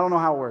Revelation again. I don't know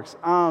how it works.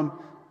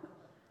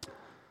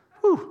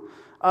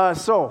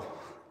 So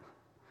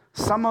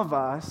some of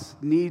us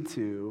need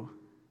to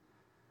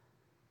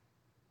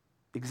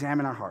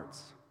examine our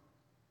hearts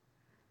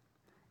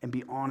and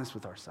be honest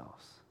with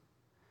ourselves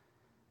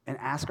and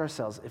ask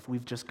ourselves if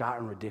we've just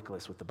gotten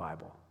ridiculous with the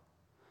Bible.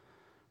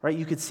 Right?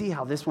 You could see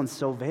how this one's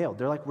so veiled.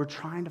 They're like, we're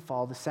trying to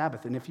follow the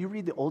Sabbath. And if you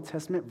read the Old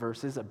Testament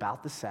verses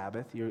about the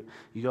Sabbath, you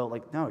go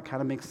like, no, it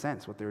kind of makes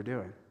sense what they were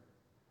doing.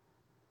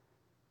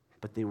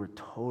 But they were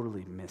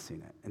totally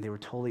missing it. And they were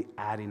totally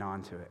adding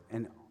on to it.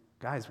 And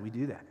guys, we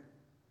do that.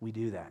 We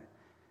do that.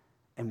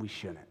 And we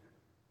shouldn't.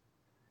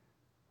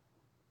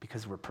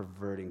 Because we're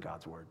perverting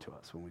God's word to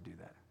us when we do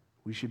that.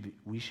 We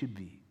should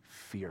be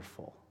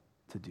fearful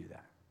to do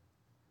that.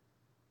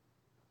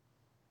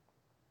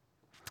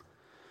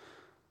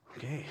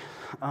 Okay,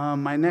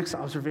 my next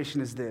observation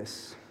is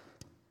this,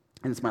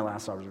 and it's my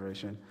last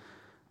observation.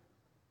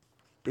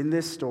 In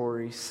this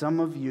story, some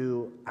of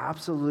you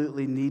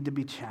absolutely need to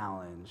be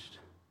challenged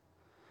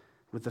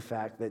with the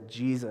fact that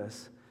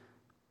Jesus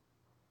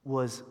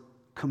was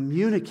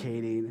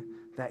communicating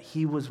that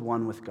he was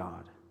one with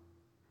God,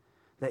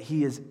 that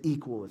he is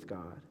equal with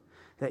God,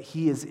 that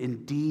he is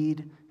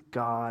indeed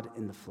God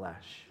in the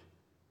flesh.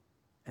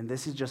 And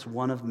this is just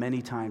one of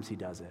many times he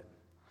does it.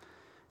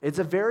 It's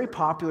a very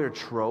popular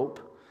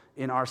trope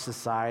in our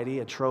society.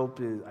 A trope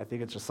is, I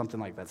think it's just something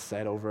like that's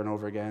said over and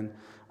over again.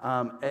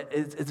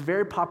 It's a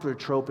very popular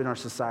trope in our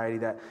society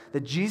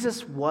that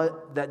Jesus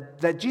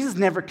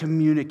never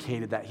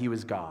communicated that he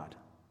was God.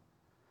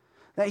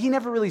 That he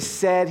never really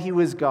said he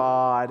was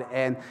God,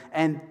 and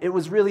it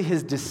was really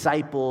his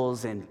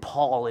disciples and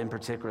Paul in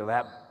particular,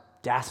 that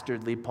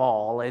dastardly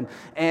Paul,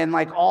 and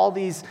like all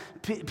these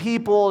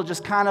people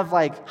just kind of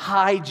like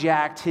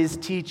hijacked his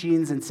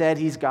teachings and said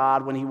he's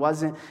God when he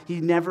wasn't. He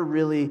never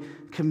really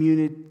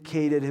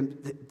communicated him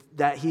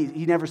that he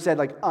never said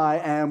like, I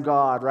am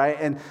God,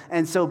 right?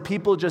 And so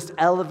people just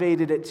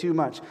elevated it too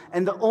much.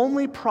 And the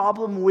only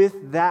problem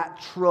with that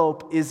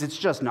trope is it's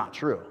just not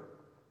true.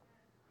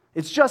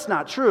 It's just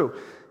not true.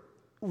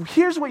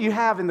 Here's what you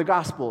have in the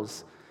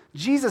Gospels.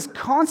 Jesus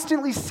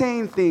constantly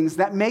saying things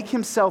that make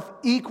himself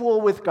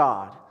equal with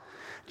God.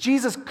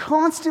 Jesus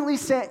constantly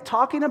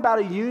talking about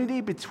a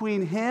unity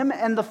between him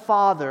and the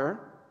Father,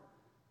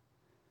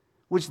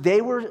 which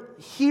they were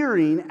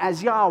hearing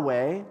as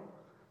Yahweh,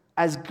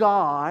 as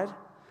God,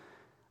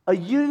 a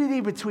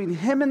unity between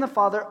him and the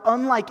Father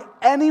unlike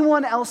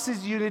anyone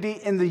else's unity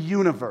in the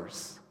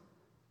universe.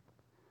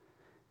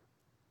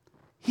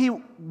 He,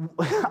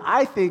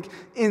 I think,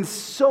 in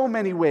so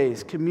many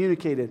ways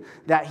communicated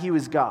that he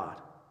was God.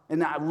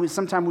 And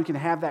sometimes we can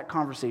have that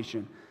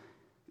conversation.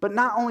 But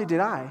not only did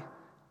a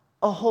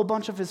whole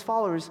bunch of his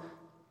followers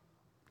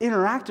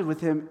interacted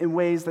with him in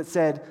ways that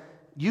said,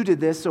 you did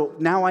this, so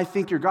now I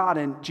think you're God.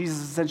 And Jesus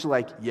is essentially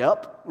like,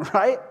 yep,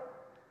 right?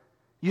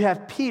 You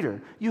have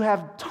Peter. You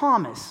have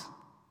Thomas.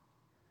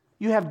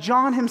 You have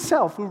John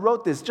himself who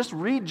wrote this. Just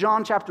read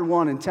John chapter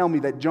 1 and tell me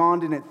that John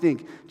didn't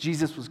think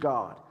Jesus was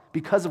God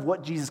because of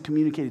what Jesus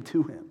communicated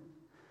to him.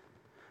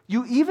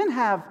 You even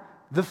have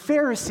the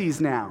Pharisees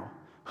now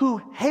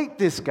who hate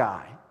this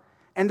guy,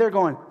 And they're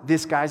going,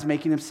 this guy's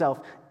making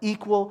himself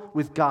equal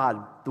with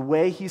God. The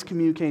way he's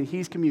communicating,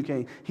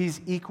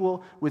 he's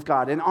equal with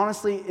God. And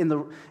honestly,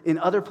 in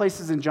other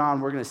places in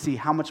John, we're going to see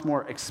how much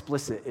more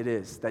explicit it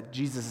is that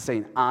Jesus is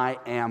saying, I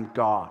am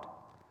God.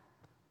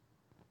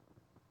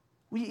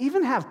 We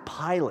even have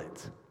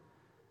Pilate,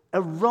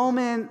 a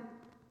Roman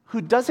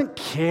who doesn't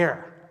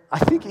care, I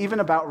think,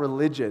 even about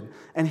religion.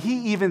 And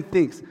he even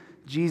thinks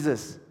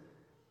Jesus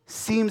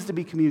seems to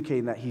be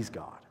communicating that he's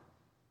God.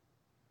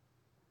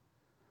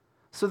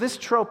 So this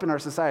trope in our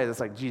society that's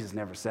like, Jesus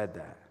never said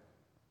that,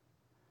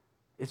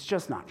 it's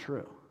just not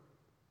true.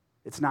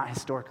 It's not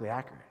historically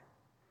accurate.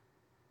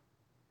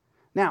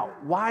 Now,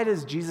 why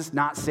does Jesus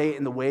not say it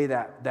in the way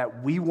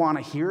that we want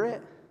to hear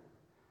it?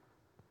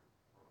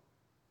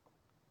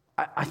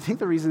 I think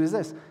the reason is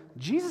this.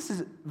 Jesus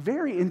is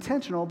very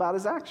intentional about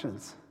his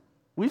actions.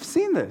 We've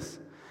seen this.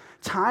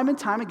 Time and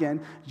time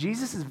again,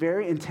 Jesus is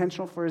very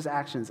intentional for his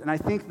actions. And I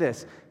think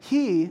this,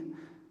 he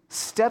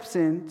steps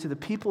into the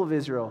people of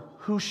Israel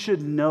who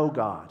should know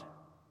God,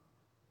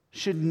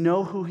 should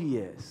know who he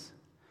is,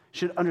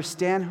 should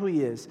understand who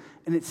he is.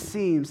 And it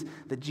seems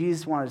that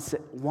Jesus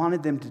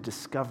wanted them to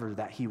discover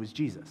that he was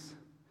Jesus.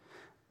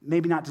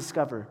 Maybe not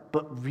discover,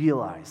 but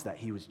realize that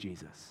he was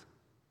Jesus.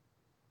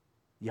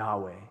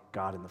 Yahweh,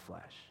 God in the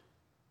flesh.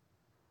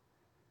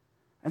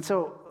 And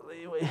so,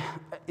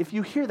 if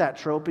you hear that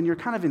trope and you're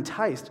kind of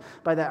enticed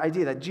by that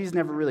idea that Jesus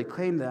never really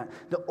claimed that,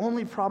 the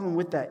only problem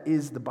with that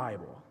is the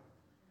Bible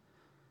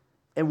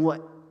and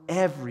what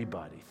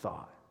everybody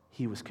thought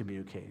he was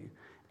communicating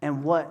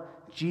and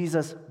what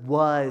Jesus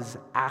was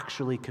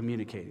actually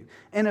communicating.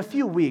 In a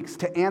few weeks,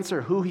 to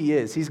answer who he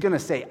is, he's going to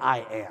say, I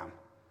am.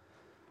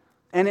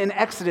 And in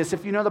Exodus,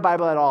 if you know the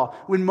Bible at all,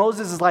 when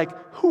Moses is like,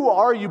 who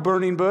are you,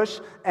 burning bush?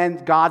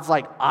 And God's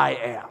like, I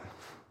am.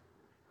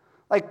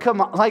 Like,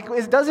 come on. Like,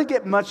 it doesn't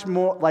get much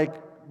more like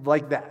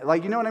that.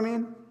 Like, you know what I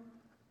mean?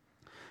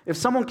 If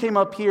someone came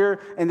up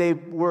here and they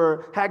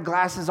had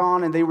glasses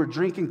on and they were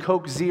drinking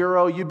Coke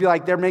Zero, you'd be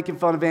like, they're making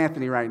fun of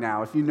Anthony right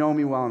now, if you know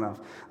me well enough.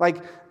 Like,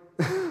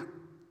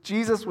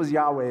 Jesus was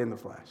Yahweh in the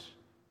flesh.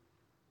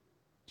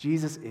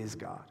 Jesus is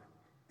God.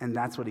 And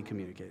that's what he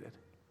communicated.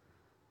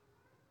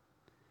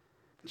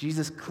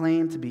 Jesus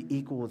claimed to be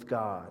equal with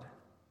God.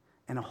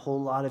 And a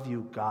whole lot of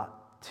you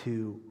got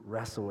to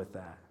wrestle with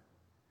that.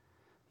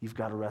 You've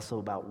got to wrestle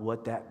about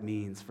what that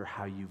means for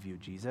how you view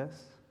Jesus,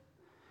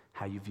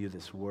 how you view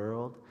this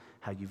world,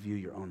 how you view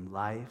your own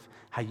life,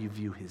 how you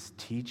view his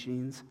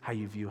teachings, how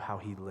you view how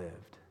he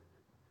lived.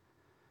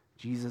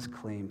 Jesus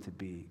claimed to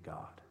be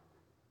God.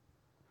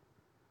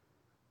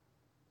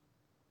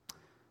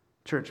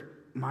 Church,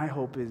 my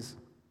hope is,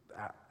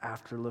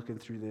 after looking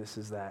through this,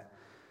 is that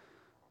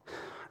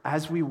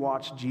as we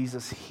watch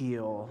Jesus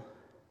heal,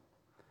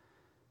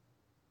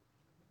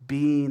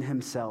 being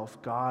himself,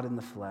 God in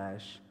the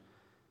flesh,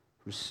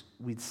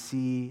 we'd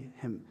see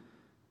him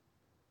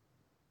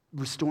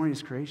restoring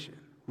his creation.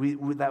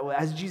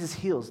 As Jesus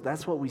heals,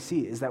 that's what we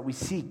see, is that we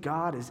see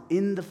God is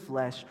in the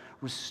flesh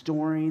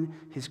restoring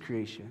his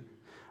creation.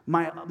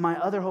 My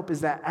other hope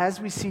is that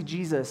as we see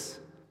Jesus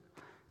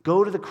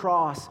go to the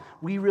cross,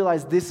 we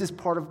realize this is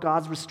part of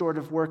God's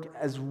restorative work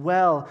as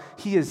well.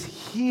 He is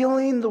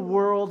healing the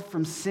world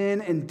from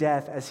sin and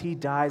death as he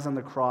dies on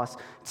the cross,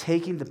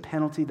 taking the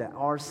penalty that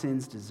our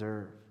sins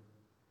deserve.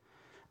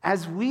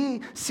 As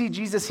we see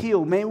Jesus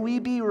heal, may we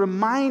be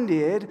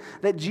reminded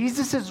that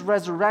Jesus'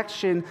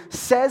 resurrection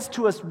says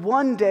to us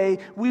one day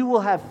we will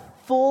have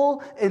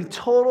full and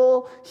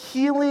total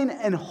healing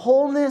and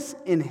wholeness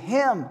in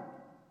him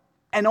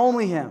and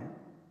only him.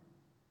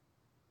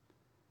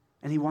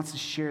 And he wants to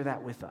share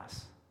that with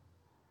us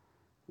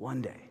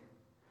one day.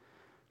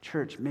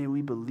 Church, may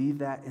we believe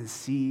that and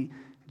see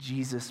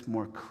Jesus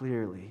more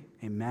clearly.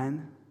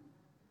 Amen?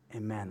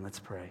 Amen. Let's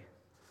pray.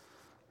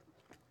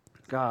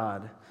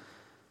 God,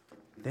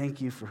 thank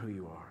you for who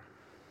you are.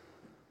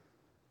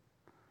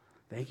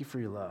 Thank you for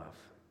your love.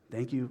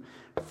 Thank you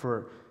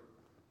for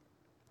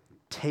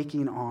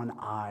taking on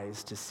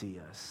eyes to see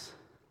us.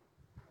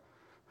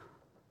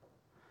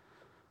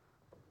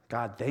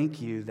 God,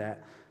 thank you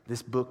that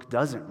this book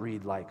doesn't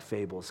read like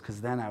fables, because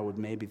then I would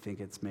maybe think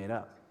it's made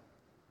up.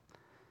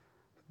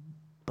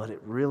 But it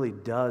really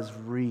does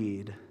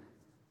read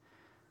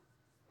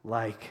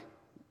like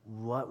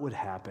what would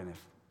happen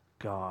if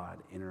God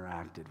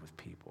interacted with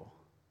people,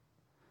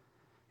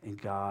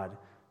 and God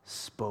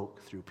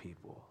spoke through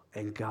people,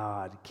 and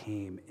God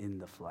came in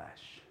the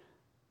flesh.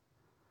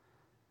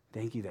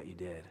 Thank you that you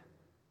did.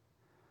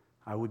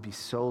 I would be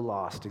so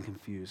lost and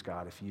confused,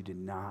 God, if you did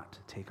not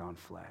take on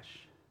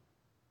flesh.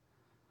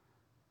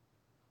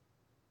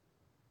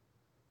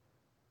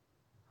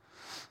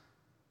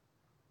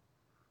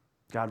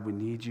 God, we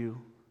need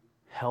you.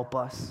 Help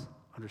us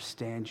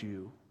understand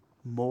you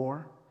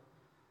more.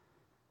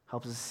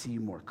 Help us see you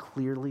more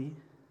clearly.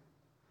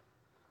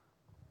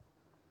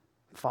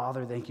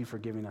 Father, thank you for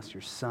giving us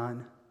your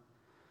Son.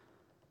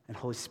 And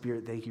Holy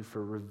Spirit, thank you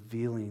for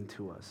revealing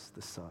to us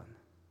the Son.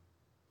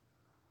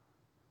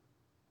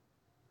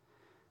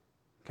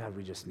 God,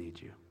 we just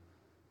need you.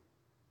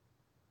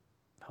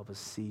 Help us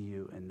see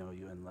you and know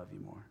you and love you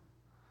more.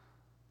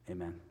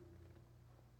 Amen.